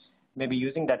user may be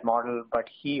using that model, but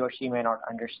he or she may not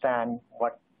understand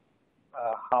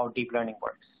how deep learning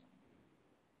works.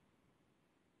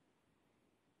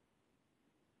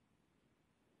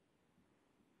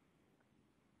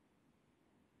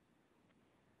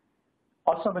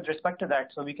 Also, with respect to that,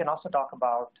 so we can also talk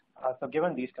about, so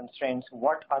given these constraints,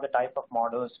 what are the type of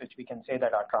models which we can say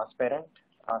that are transparent,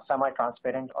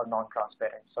 semi-transparent, or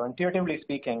non-transparent? So intuitively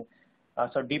speaking,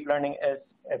 so deep learning is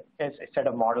a set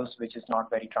of models which is not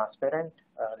very transparent.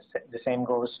 The same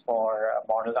goes for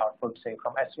model output, say,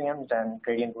 from SVMs and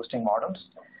gradient boosting models.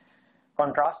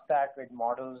 Contrast that with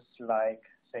models like,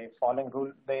 say, falling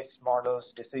rule-based models,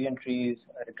 decision trees,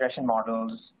 regression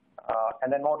models,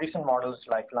 and then more recent models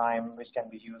like LIME, which can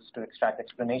be used to extract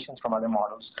explanations from other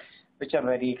models, which are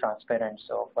very transparent.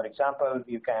 So, for example,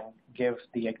 you can give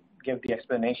the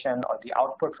explanation or the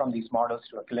output from these models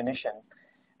to a clinician,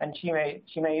 and she may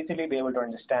easily be able to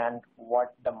understand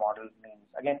what the model means.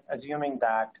 Again, assuming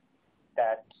that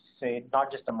say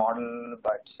not just the model,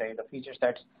 but say the feature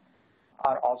sets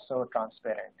are also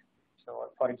transparent. So,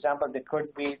 for example, there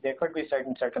could be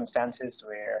certain circumstances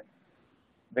where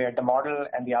the model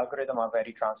and the algorithm are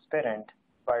very transparent,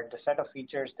 but the set of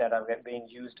features that are being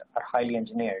used are highly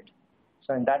engineered.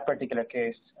 So in that particular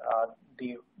case,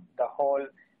 the whole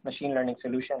machine learning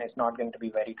solution is not going to be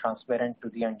very transparent to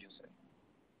the end user.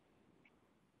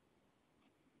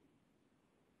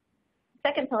 The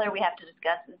second pillar we have to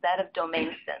discuss is that of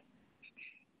domain sense.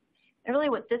 And really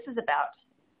what this is about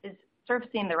is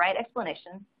surfacing the right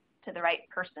explanation to the right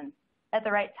person at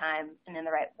the right time and in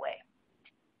the right way.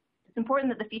 It's important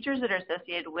that the features that are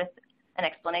associated with an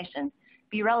explanation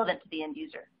be relevant to the end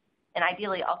user and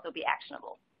ideally also be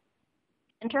actionable.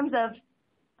 In terms of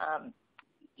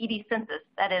ED census,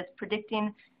 that is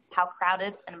predicting how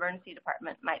crowded an emergency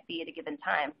department might be at a given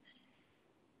time,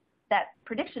 that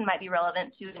prediction might be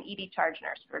relevant to an ED charge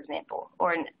nurse, for example,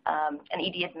 or an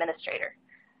ED administrator.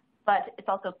 But it's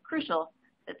also crucial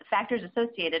that the factors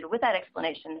associated with that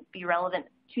explanation be relevant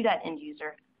to that end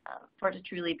user for it to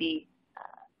truly be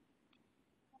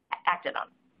acted on.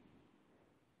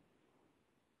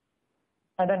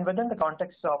 And then within the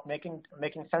context of making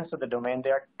sense of the domain,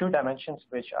 there are two dimensions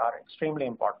which are extremely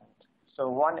important. So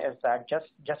one is that just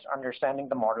understanding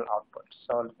the model output.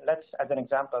 So let's, as an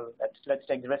example, let's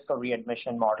take the risk of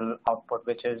readmission model output,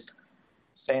 which is,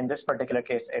 say in this particular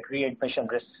case, a readmission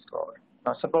risk score.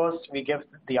 Now suppose we give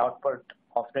the output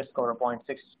of risk score of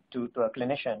 0.62 to a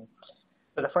clinician.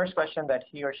 So the first question that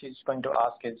he or she is going to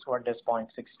ask is, what does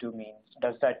 0.62 mean?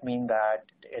 Does that mean that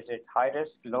is it high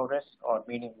risk, low risk, or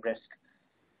medium risk?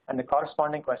 And the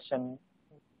corresponding question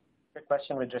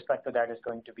with respect to that is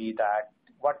going to be that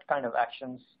what kind of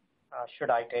actions should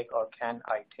I take or can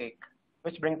I take?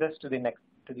 Which brings us to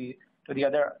the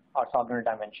other orthogonal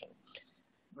dimension,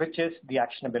 which is the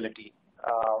actionability.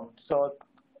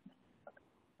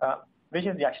 Which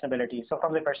is the actionability? So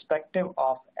from the perspective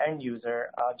of end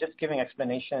user, just giving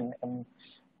explanation in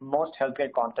most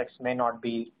healthcare contexts may not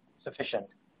be sufficient.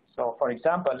 So for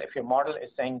example, if your model is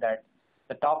saying that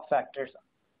the top factors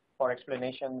for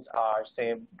explanations are,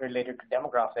 say, related to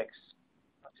demographics,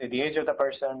 say the age of the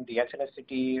person, the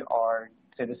ethnicity, or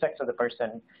say the sex of the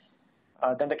person,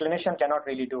 then the clinician cannot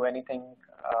really do anything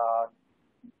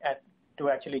to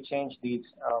actually change these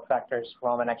factors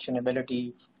from an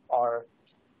actionability or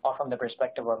from the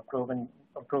perspective of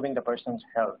improving the person's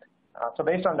health. So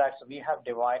based on that, so we have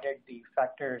divided the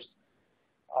factors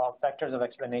of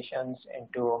explanations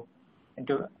into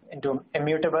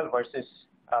immutable versus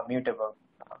mutable.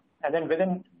 And then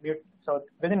within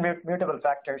mutable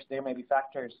factors, there may be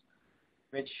factors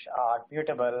which are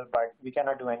mutable, but we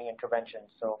cannot do any intervention.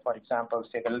 So, for example,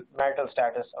 say the marital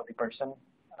status of the person,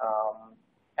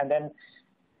 and then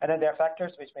there are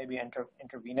factors which may be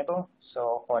intervenable.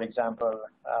 So, for example,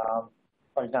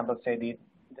 say the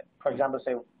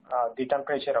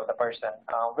temperature of the person,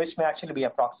 which may actually be a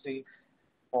proxy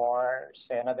for,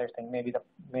 say, another thing. Maybe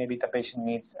the patient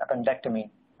needs appendectomy.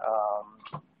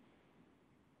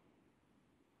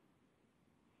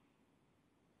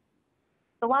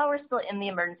 So while we're still in the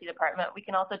emergency department, we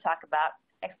can also talk about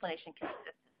explanation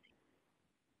consistency.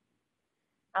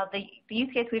 The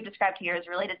use case we've described here is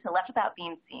related to left without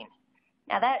being seen.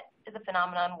 Now that is a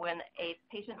phenomenon when a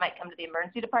patient might come to the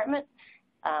emergency department,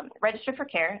 register for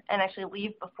care, and actually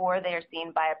leave before they are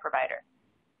seen by a provider.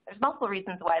 There's multiple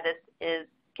reasons why this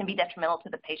can be detrimental to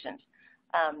the patient.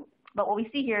 But what we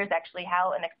see here is actually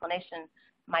how an explanation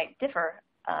might differ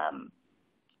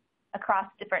across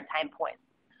different time points.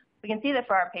 We can see that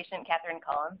for our patient, Catherine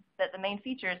Collins, that the main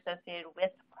feature associated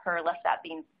with her left without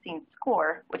being seen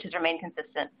score, which has remained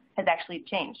consistent, has actually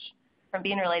changed from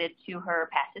being related to her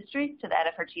past history to that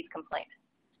of her chief complaint.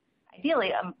 Ideally,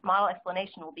 a model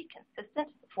explanation will be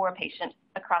consistent for a patient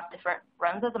across different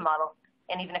runs of the model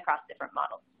and even across different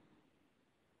models.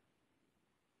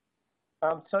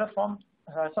 So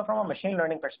from a machine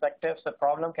learning perspective, the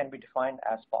problem can be defined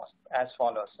as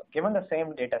follows. So given the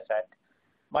same data set,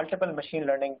 multiple machine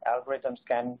learning algorithms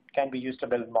can be used to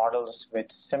build models with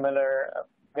similar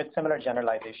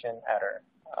generalization error.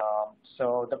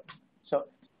 So the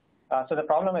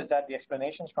problem is that the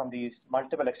explanations from these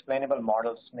multiple explainable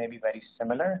models may be very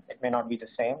similar. It may not be the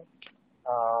same.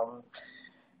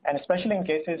 And especially in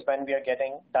cases when we are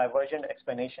getting divergent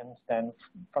explanations, then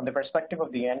from the perspective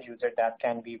of the end user, that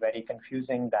can be very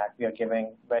confusing, that we are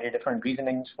giving very different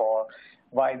reasonings for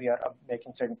why we are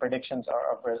making certain predictions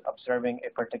or observing a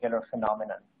particular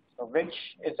phenomenon. So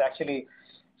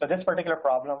this particular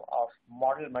problem of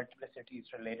model multiplicity is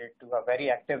related to a very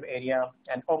active area,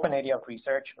 an open area of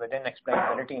research within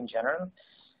explainability in general,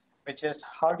 which is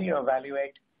how do you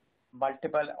evaluate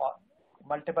multiple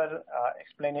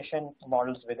explanation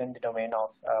models within the domain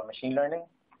of machine learning.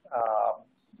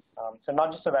 So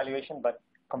not just evaluation, but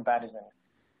comparison.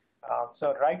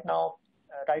 So right now,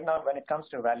 when it comes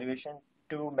to evaluation,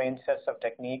 two main sets of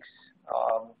techniques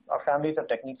or families of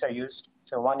techniques are used.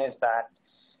 So one is that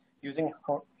using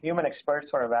human experts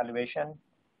for evaluation,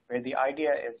 where the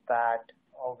idea is that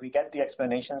we get the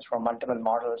explanations from multiple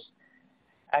models,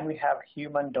 and we have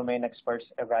human domain experts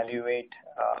evaluate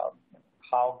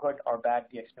how good or bad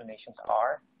the explanations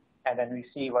are, and then we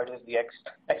see what is the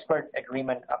expert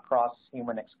agreement across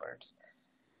human experts.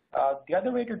 The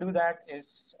other way to do that is,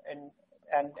 in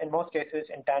most cases,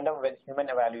 in tandem with human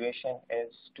evaluation,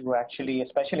 is to actually,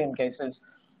 especially in cases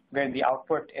where the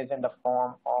output is in the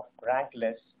form of ranked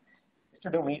lists, is to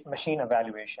do machine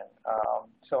evaluation.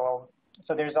 So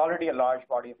there's already a large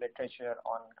body of literature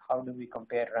on how do we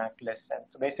compare ranked lists, and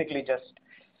so basically just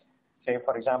say,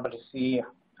 for example, to see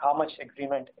how much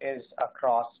agreement is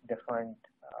across different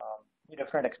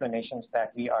explanations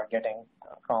that we are getting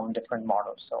from different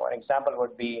models. So an example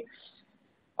would be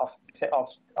of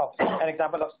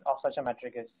such a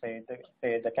metric is say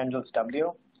the Kendall's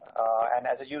W, and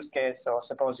as a use case, so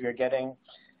suppose we are getting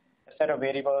a set of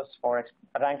variables for a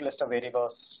ranked list of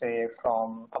variables, say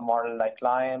from a model like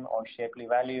Lime or Shapley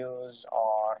values,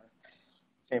 or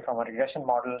say from a regression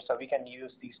model. So we can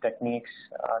use these techniques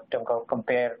to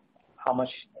compare how much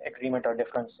agreement or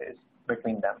difference is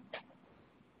between them.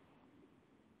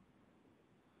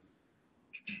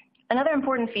 Another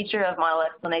important feature of model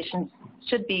explanations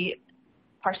should be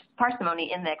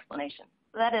parsimony in the explanation.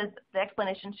 So that is, the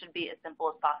explanation should be as simple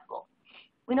as possible.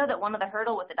 We know that one of the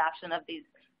hurdles with adoption of these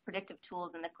predictive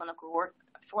tools in the clinical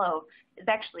workflow is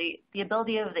actually the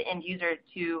ability of the end user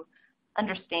to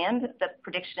understand the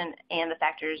prediction and the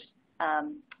factors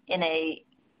in a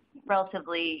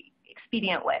relatively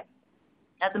expedient way.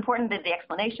 Now, it's important that the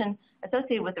explanation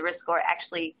associated with the risk score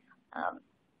actually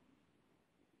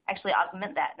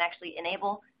augment that and actually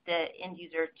enable the end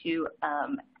user to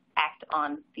act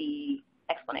on the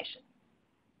explanation.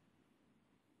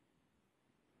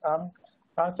 So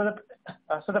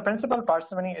the principal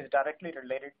parsimony is directly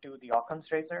related to the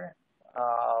Occam's razor,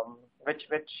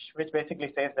 which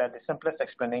basically says that the simplest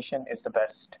explanation is the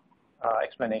best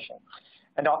explanation.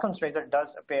 And the Occam's razor does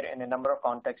appear in a number of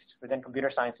contexts within computer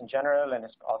science in general, and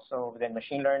it's also within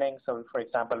machine learning. So, for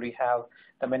example, we have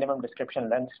the minimum description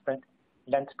length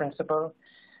principle.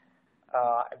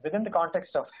 Within the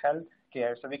context of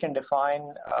healthcare, so we can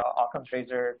define Occam's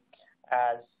razor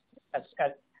as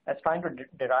trying to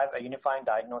derive a unifying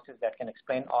diagnosis that can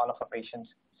explain all of a patient's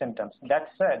symptoms. That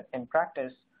said, in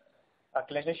practice,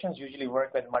 clinicians usually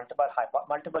work with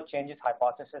multiple changes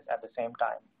hypotheses at the same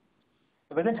time.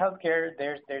 Within healthcare,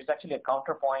 there's actually a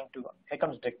counterpoint to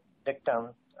Occam's dictum,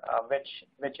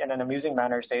 which in an amusing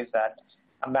manner says that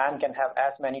a man can have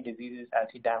as many diseases as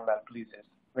he damn well pleases.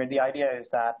 Where the idea is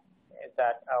that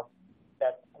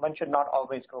one should not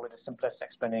always go with the simplest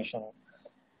explanation.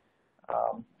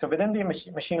 So within the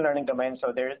machine learning domain,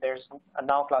 so there's a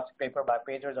now classic paper by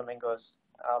Pedro Domingos,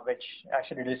 which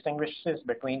actually distinguishes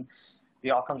between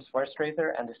the Occam's first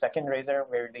razor and the second razor,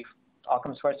 where the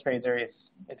Occam's first razor is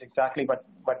exactly what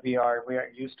we are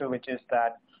used to, which is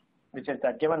that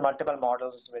given multiple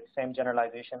models with same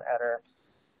generalization error,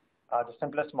 the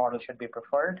simplest model should be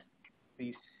preferred.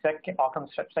 The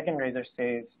Occam's second razor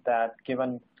says that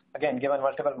given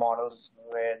multiple models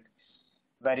with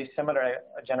very similar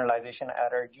generalization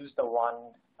error, use the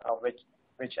one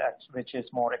which is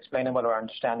more explainable or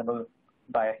understandable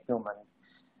by a human.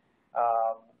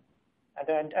 And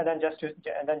then just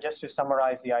to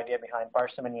summarize the idea behind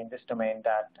parsimony in this domain,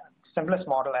 that simplest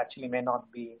model actually may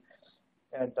not be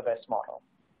the best model.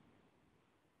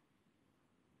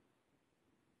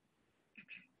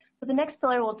 So the next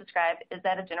pillar we'll describe is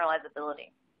that of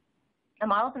generalizability. The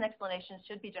models and explanations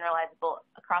should be generalizable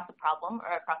across a problem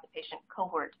or across a patient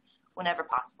cohort whenever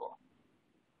possible.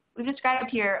 We've described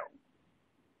here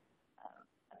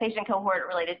a patient cohort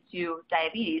related to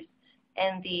diabetes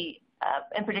and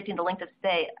predicting the length of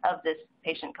stay of this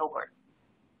patient cohort.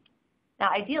 Now,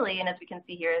 ideally, and as we can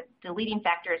see here, the leading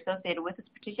factor associated with this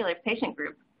particular patient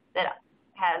group that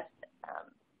has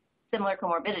similar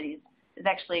comorbidities is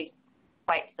actually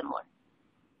quite similar.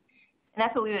 And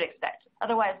that's what we would expect.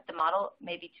 Otherwise, the model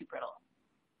may be too brittle.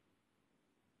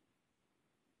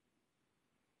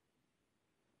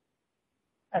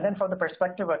 And then from the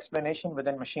perspective of explanation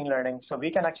within machine learning, so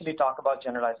we can actually talk about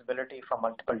generalizability from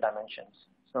multiple dimensions.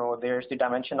 So there's the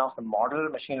dimension of the model,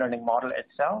 machine learning model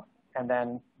itself, and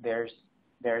then there's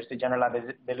the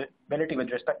generalizability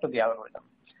with respect to the algorithm.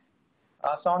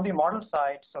 So on the model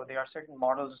side, so there are certain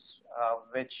models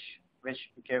which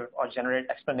give or generate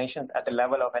explanations at the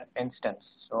level of an instance.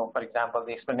 So for example,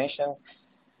 the explanation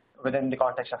within the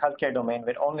context of healthcare domain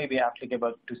would only be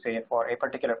applicable to, say, for a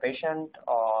particular patient,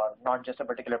 or not just a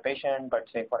particular patient, but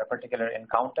say for a particular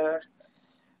encounter.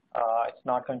 It's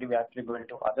not going to be applicable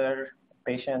to other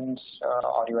patients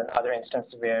or even other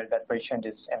instances where that patient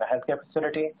is in a healthcare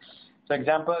facility. So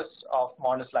examples of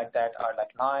models like that are like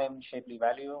Lime, Shapley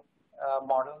value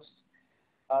models.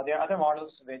 There are other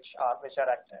models which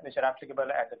are applicable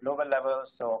at the global level.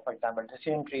 So, for example,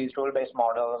 decision trees, rule-based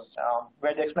models,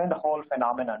 where they explain the whole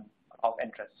phenomenon of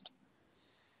interest.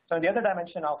 So, in the other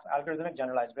dimension of algorithmic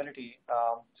generalizability,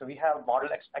 so we have model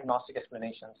agnostic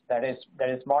explanations. That is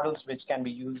models which can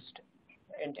be used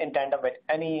in tandem with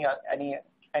any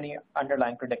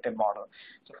underlying predictive model.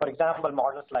 So, for example,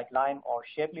 models like Lime or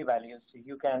Shapley values,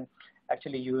 you can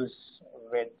actually use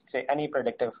with, say, any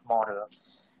predictive model.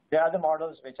 There are other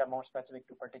models which are more specific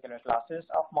to particular classes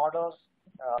of models,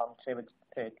 say with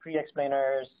tree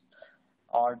explainers,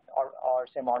 or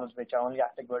say models which are only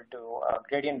applicable to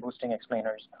gradient boosting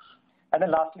explainers. And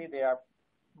then lastly, there are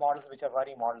models which are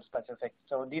very model specific.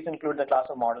 So these include the class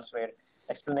of models where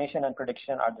explanation and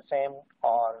prediction are the same,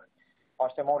 or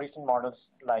say more recent models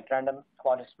like random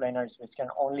forest explainers, which can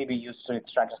only be used to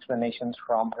extract explanations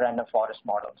from random forest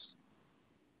models.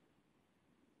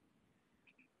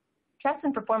 Trust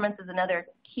and performance is another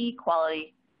key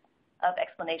quality of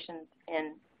explanations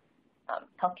in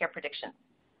healthcare prediction.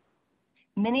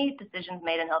 Many decisions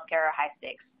made in healthcare are high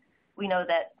stakes. We know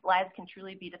that lives can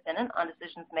truly be dependent on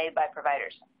decisions made by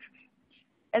providers.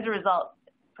 As a result,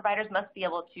 providers must be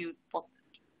able to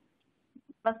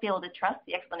trust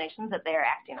the explanations that they are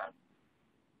acting on.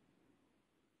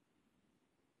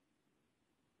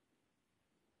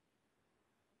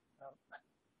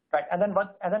 Right, and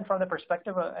then from the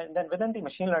perspective, and then within the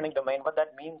machine learning domain, what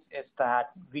that means is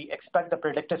that we expect the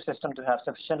predictive system to have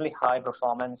sufficiently high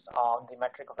performance on the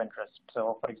metric of interest.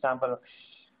 So, for example,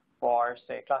 for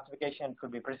say classification, it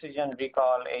could be precision,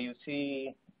 recall,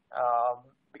 AUC,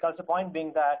 because the point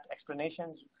being that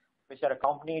explanations which are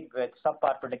accompanied with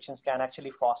subpar predictions can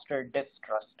actually foster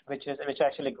distrust, which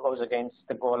actually goes against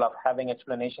the goal of having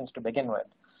explanations to begin with.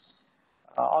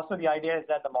 Also, the idea is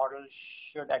that the model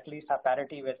should at least have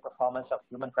parity with performance of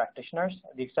human practitioners.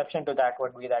 The exception to that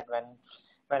would be that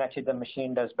when actually the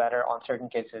machine does better on certain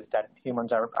cases that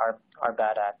humans are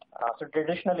bad at. So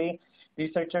traditionally,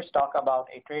 researchers talk about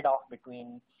a trade-off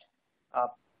between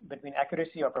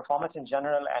accuracy or performance in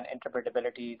general and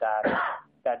interpretability,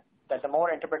 that the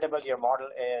more interpretable your model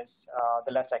is,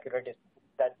 the less accurate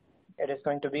it is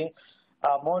going to be.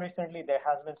 More recently, there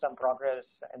has been some progress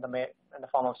in the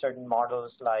form of certain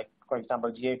models, like, for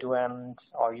example, GA2M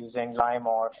or using Lime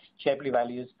or Shapley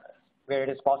values, where it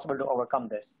is possible to overcome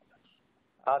this.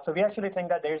 So we actually think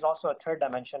that there is also a third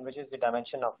dimension, which is the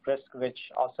dimension of risk, which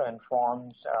also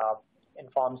informs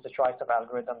the choice of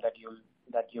algorithm that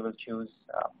you will choose.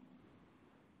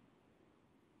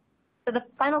 So the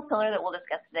final pillar that we'll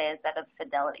discuss today is that of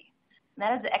fidelity. And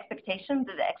that is the expectations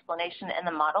of the explanation and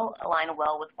the model align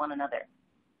well with one another.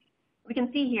 We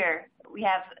can see here we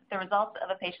have the results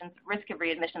of a patient's risk of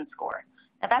readmission score.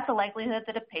 Now that's a likelihood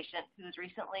that a patient who is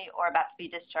recently or about to be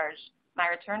discharged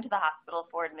might return to the hospital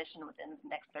for admission within the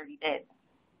next 30 days.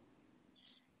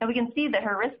 Now we can see that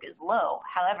her risk is low.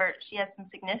 However, she has some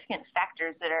significant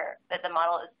factors that the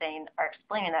model is saying are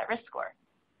explaining that risk score.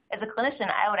 As a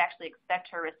clinician, I would actually expect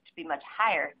her risk to be much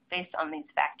higher based on these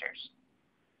factors.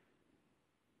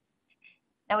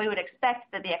 Now we would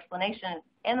expect that the explanation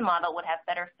and the model would have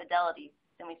better fidelity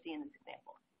than we see in this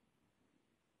example.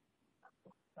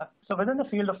 So within the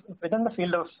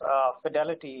field of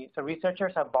fidelity, so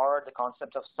researchers have borrowed the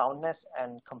concept of soundness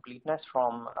and completeness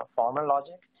from formal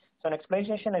logic. So an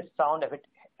explanation is sound if it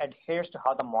adheres to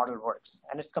how the model works,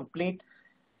 and it's complete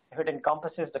if it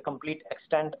encompasses the complete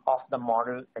extent of the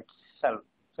model itself.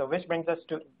 So which brings us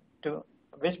to two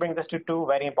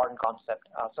very important concepts.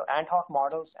 So ad hoc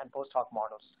models and post hoc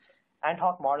models. Ad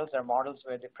hoc models are models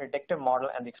where the predictive model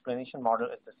and the explanation model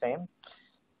is the same.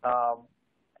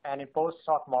 And in post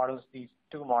hoc models, these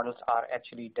two models are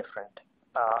actually different.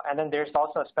 And then there's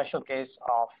also a special case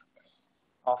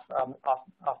of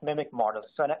mimic models.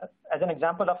 So as an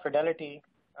example of fidelity,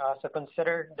 so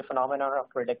consider the phenomenon of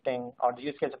predicting, or the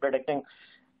use case of predicting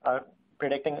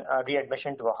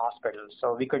readmission to a hospital.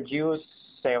 So we could use,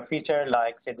 say, a feature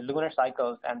like, say, the lunar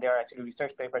cycles, and there are actually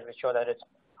research papers which show that it's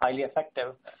highly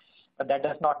effective, but that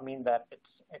does not mean that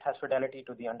it has fidelity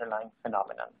to the underlying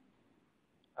phenomenon.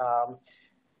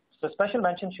 So special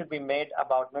mention should be made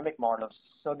about mimic models.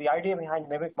 So the idea behind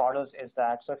mimic models is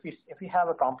that, so if we have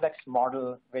a complex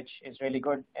model which is really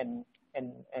good in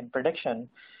prediction,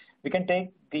 we can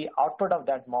take the output of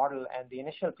that model and the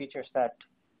initial feature set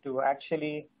to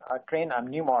actually train a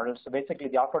new model. So basically,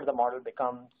 the output of the model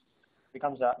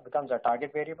becomes our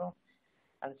target variable.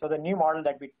 And so the new model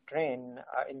that we train,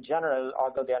 in general,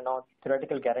 although there are no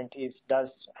theoretical guarantees, does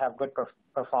have good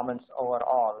performance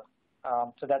overall.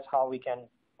 So that's how we can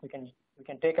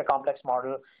take a complex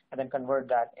model and then convert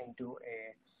that into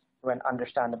an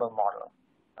understandable model.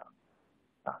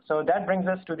 So that brings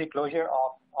us to the closure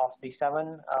of the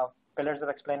 7 pillars of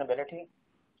explainability.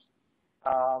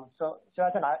 So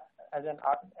as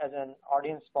an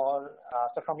audience poll,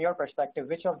 so from your perspective,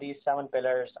 which of these 7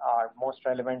 pillars are most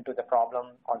relevant to the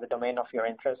problem or the domain of your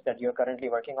interest that you're currently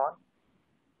working on?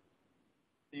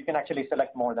 You can actually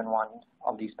select more than one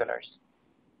of these pillars.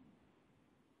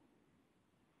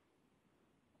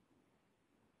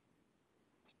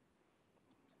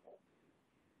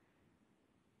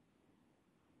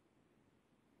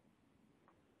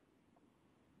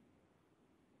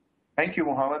 Thank you,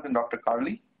 Mohammed and Dr.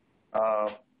 Carley.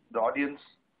 The audience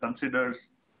considers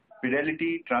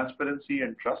fidelity, transparency,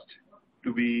 and trust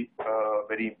to be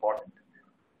very important,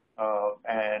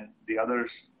 and the others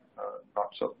not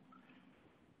so.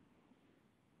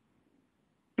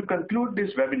 To conclude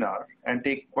this webinar and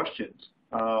take questions,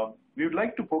 we would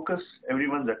like to focus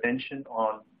everyone's attention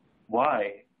on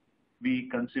why we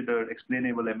consider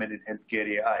explainable embedded healthcare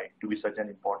AI to be such an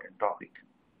important topic.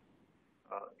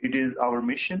 It is our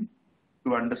mission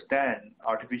to understand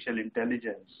artificial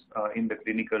intelligence in the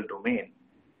clinical domain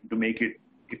to make it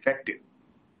effective.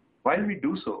 While we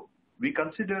do so, we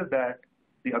consider that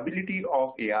the ability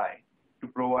of AI to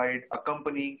provide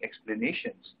accompanying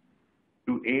explanations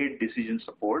to aid decision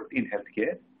support in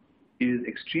healthcare is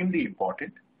extremely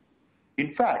important.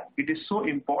 In fact, it is so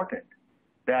important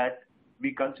that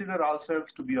we consider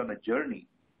ourselves to be on a journey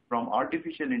from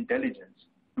artificial intelligence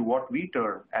to what we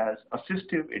term as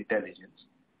assistive intelligence,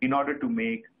 in order to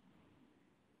make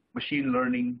machine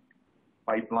learning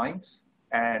pipelines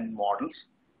and models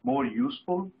more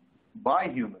useful by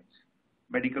humans,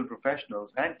 medical professionals,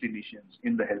 and clinicians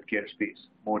in the healthcare space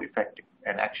more effective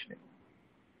and actionable.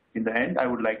 In the end, I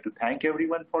would like to thank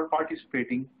everyone for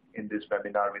participating in this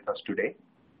webinar with us today.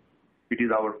 It is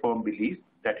our firm belief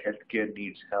that healthcare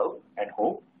needs help and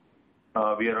hope.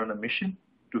 We are on a mission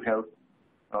to help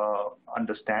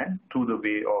understand through the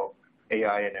way of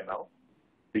AI and ML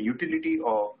the utility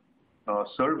of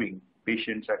serving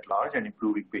patients at large and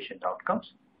improving patient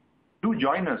outcomes. Do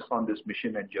join us on this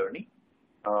mission and journey.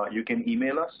 You can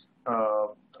email us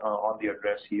on the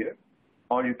address here,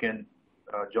 or you can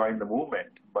join the movement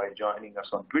by joining us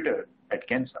on Twitter at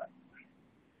Kensai.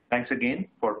 Thanks again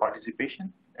for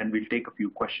participation, and we'll take a few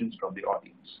questions from the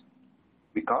audience.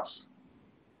 Vikas?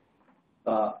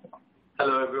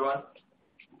 Hello, everyone.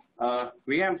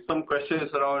 We have some questions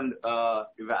around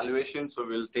evaluation, so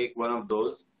we'll take one of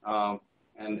those,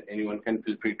 and anyone can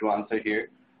feel free to answer here.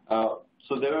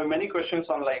 So there were many questions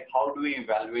on like how do we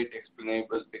evaluate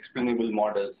explainable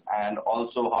models, and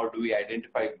also how do we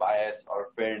identify bias or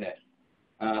fairness,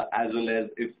 as well as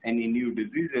if any new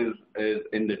diseases is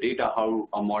in the data, how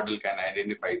a model can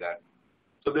identify that.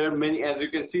 So there are many, as you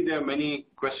can see, there are many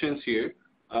questions here.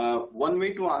 One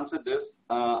way to answer this,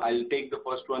 I'll take the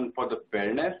first one for the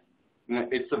fairness.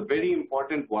 It's a very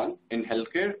important one in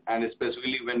healthcare, and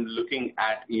especially when looking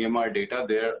at EMR data,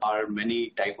 there are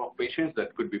many type of patients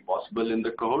that could be possible in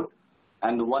the cohort.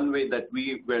 And the one way that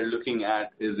we were looking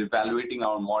at is evaluating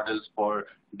our models for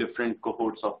different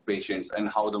cohorts of patients and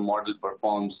how the model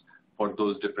performs for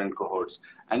those different cohorts.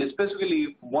 And especially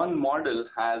if one model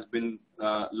has been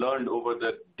learned over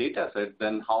the data set,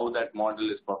 then how that model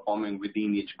is performing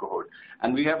within each cohort.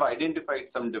 And we have identified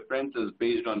some differences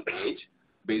based on age,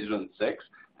 based on sex,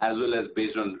 as well as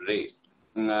based on race.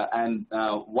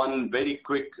 One very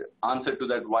quick answer to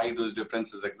that, why those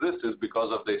differences exist, is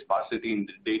because of the sparsity in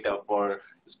the data for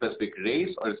specific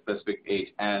race or specific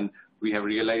age. And we have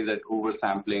realized that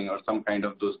oversampling or some kind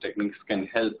of those techniques can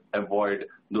help avoid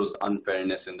those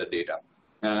unfairness in the data.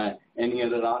 Any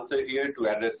other answer here to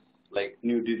address like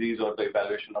new disease or the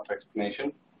evaluation of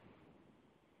explanation?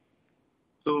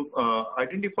 So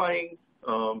identifying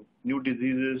new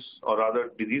diseases or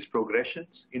rather disease progressions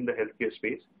in the healthcare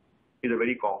space is a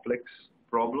very complex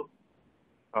problem.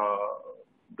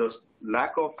 The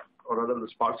lack of, or rather the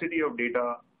sparsity of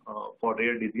data for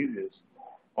rare diseases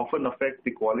often affects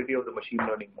the quality of the machine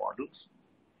learning models.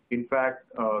 In fact,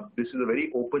 this is a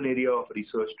very open area of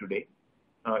research today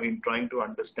in trying to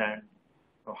understand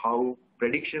how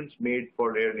predictions made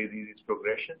for rare disease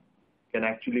progression can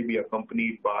actually be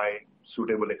accompanied by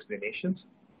suitable explanations.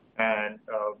 And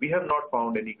we have not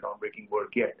found any groundbreaking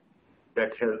work yet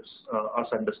that helps us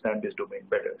understand this domain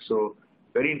better. So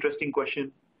very interesting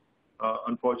question.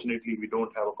 Unfortunately, we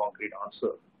don't have a concrete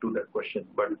answer to that question,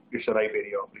 but it's a ripe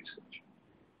area of research.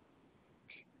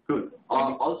 Good.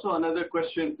 Also, another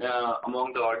question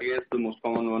among the audience, the most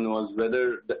common one was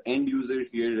whether the end user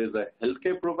here is a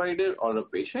healthcare provider or a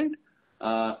patient.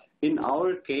 In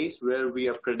our case, where we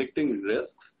are predicting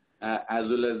risks, as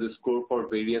well as the score for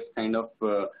various kind of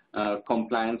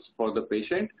compliance for the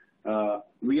patient,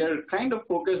 we are kind of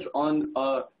focused on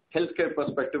a healthcare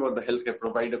perspective or the healthcare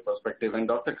provider perspective, and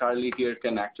Dr. Carly here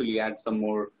can actually add some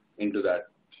more into that.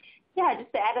 Yeah,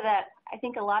 just to add to that, I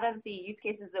think a lot of the use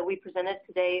cases that we presented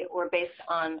today were based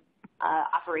on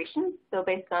operations. So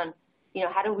based on,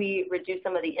 how do we reduce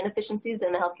some of the inefficiencies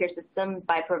in the healthcare system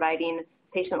by providing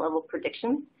patient-level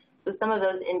predictions. So some of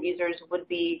those end users would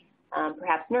be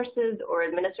perhaps nurses or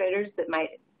administrators that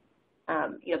might,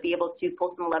 be able to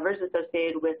pull some levers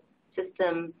associated with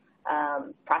system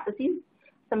processes.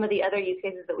 Some of the other use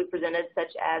cases that we presented,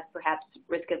 such as perhaps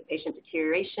risk of patient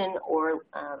deterioration or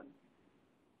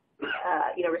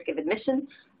risk of admission,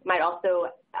 might also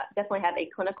definitely have a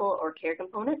clinical or care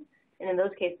component. And in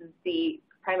those cases, the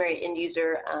primary end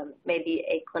user may be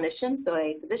a clinician, so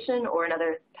a physician or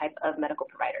another type of medical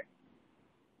provider.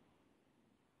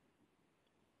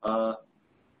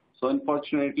 So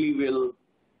unfortunately,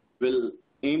 we'll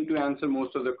aim to answer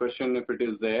most of the question if it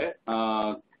is there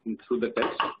through the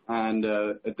text, and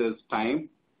it is time,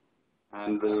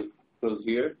 and we'll close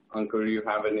here. Ankur, you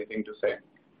have anything to say?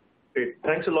 Great.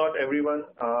 Thanks a lot, everyone.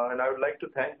 And I would like to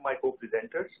thank my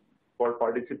co-presenters for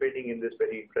participating in this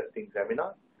very interesting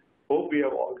seminar. Hope we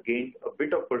have all gained a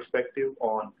bit of perspective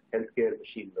on healthcare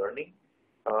machine learning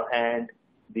and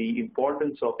the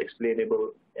importance of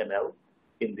explainable ML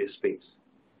in this space.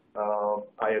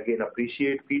 I again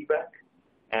appreciate feedback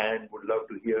and would love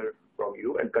to hear from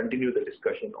you and continue the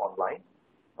discussion online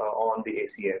on the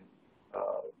ACM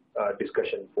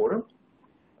discussion forum.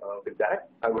 With that,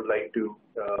 I would like to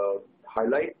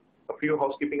highlight a few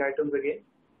housekeeping items again.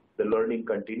 The learning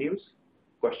continues.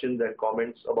 Questions and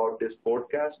comments about this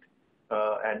podcast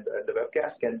and the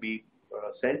webcast can be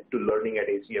sent to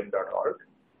learning@acm.org.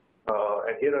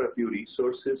 And here are a few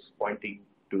resources pointing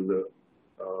to the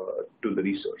to the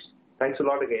resource. Thanks a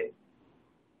lot again.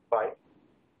 Bye.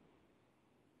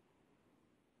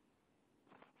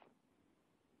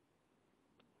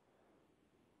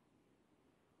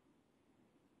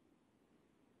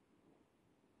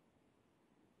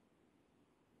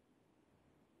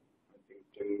 I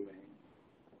think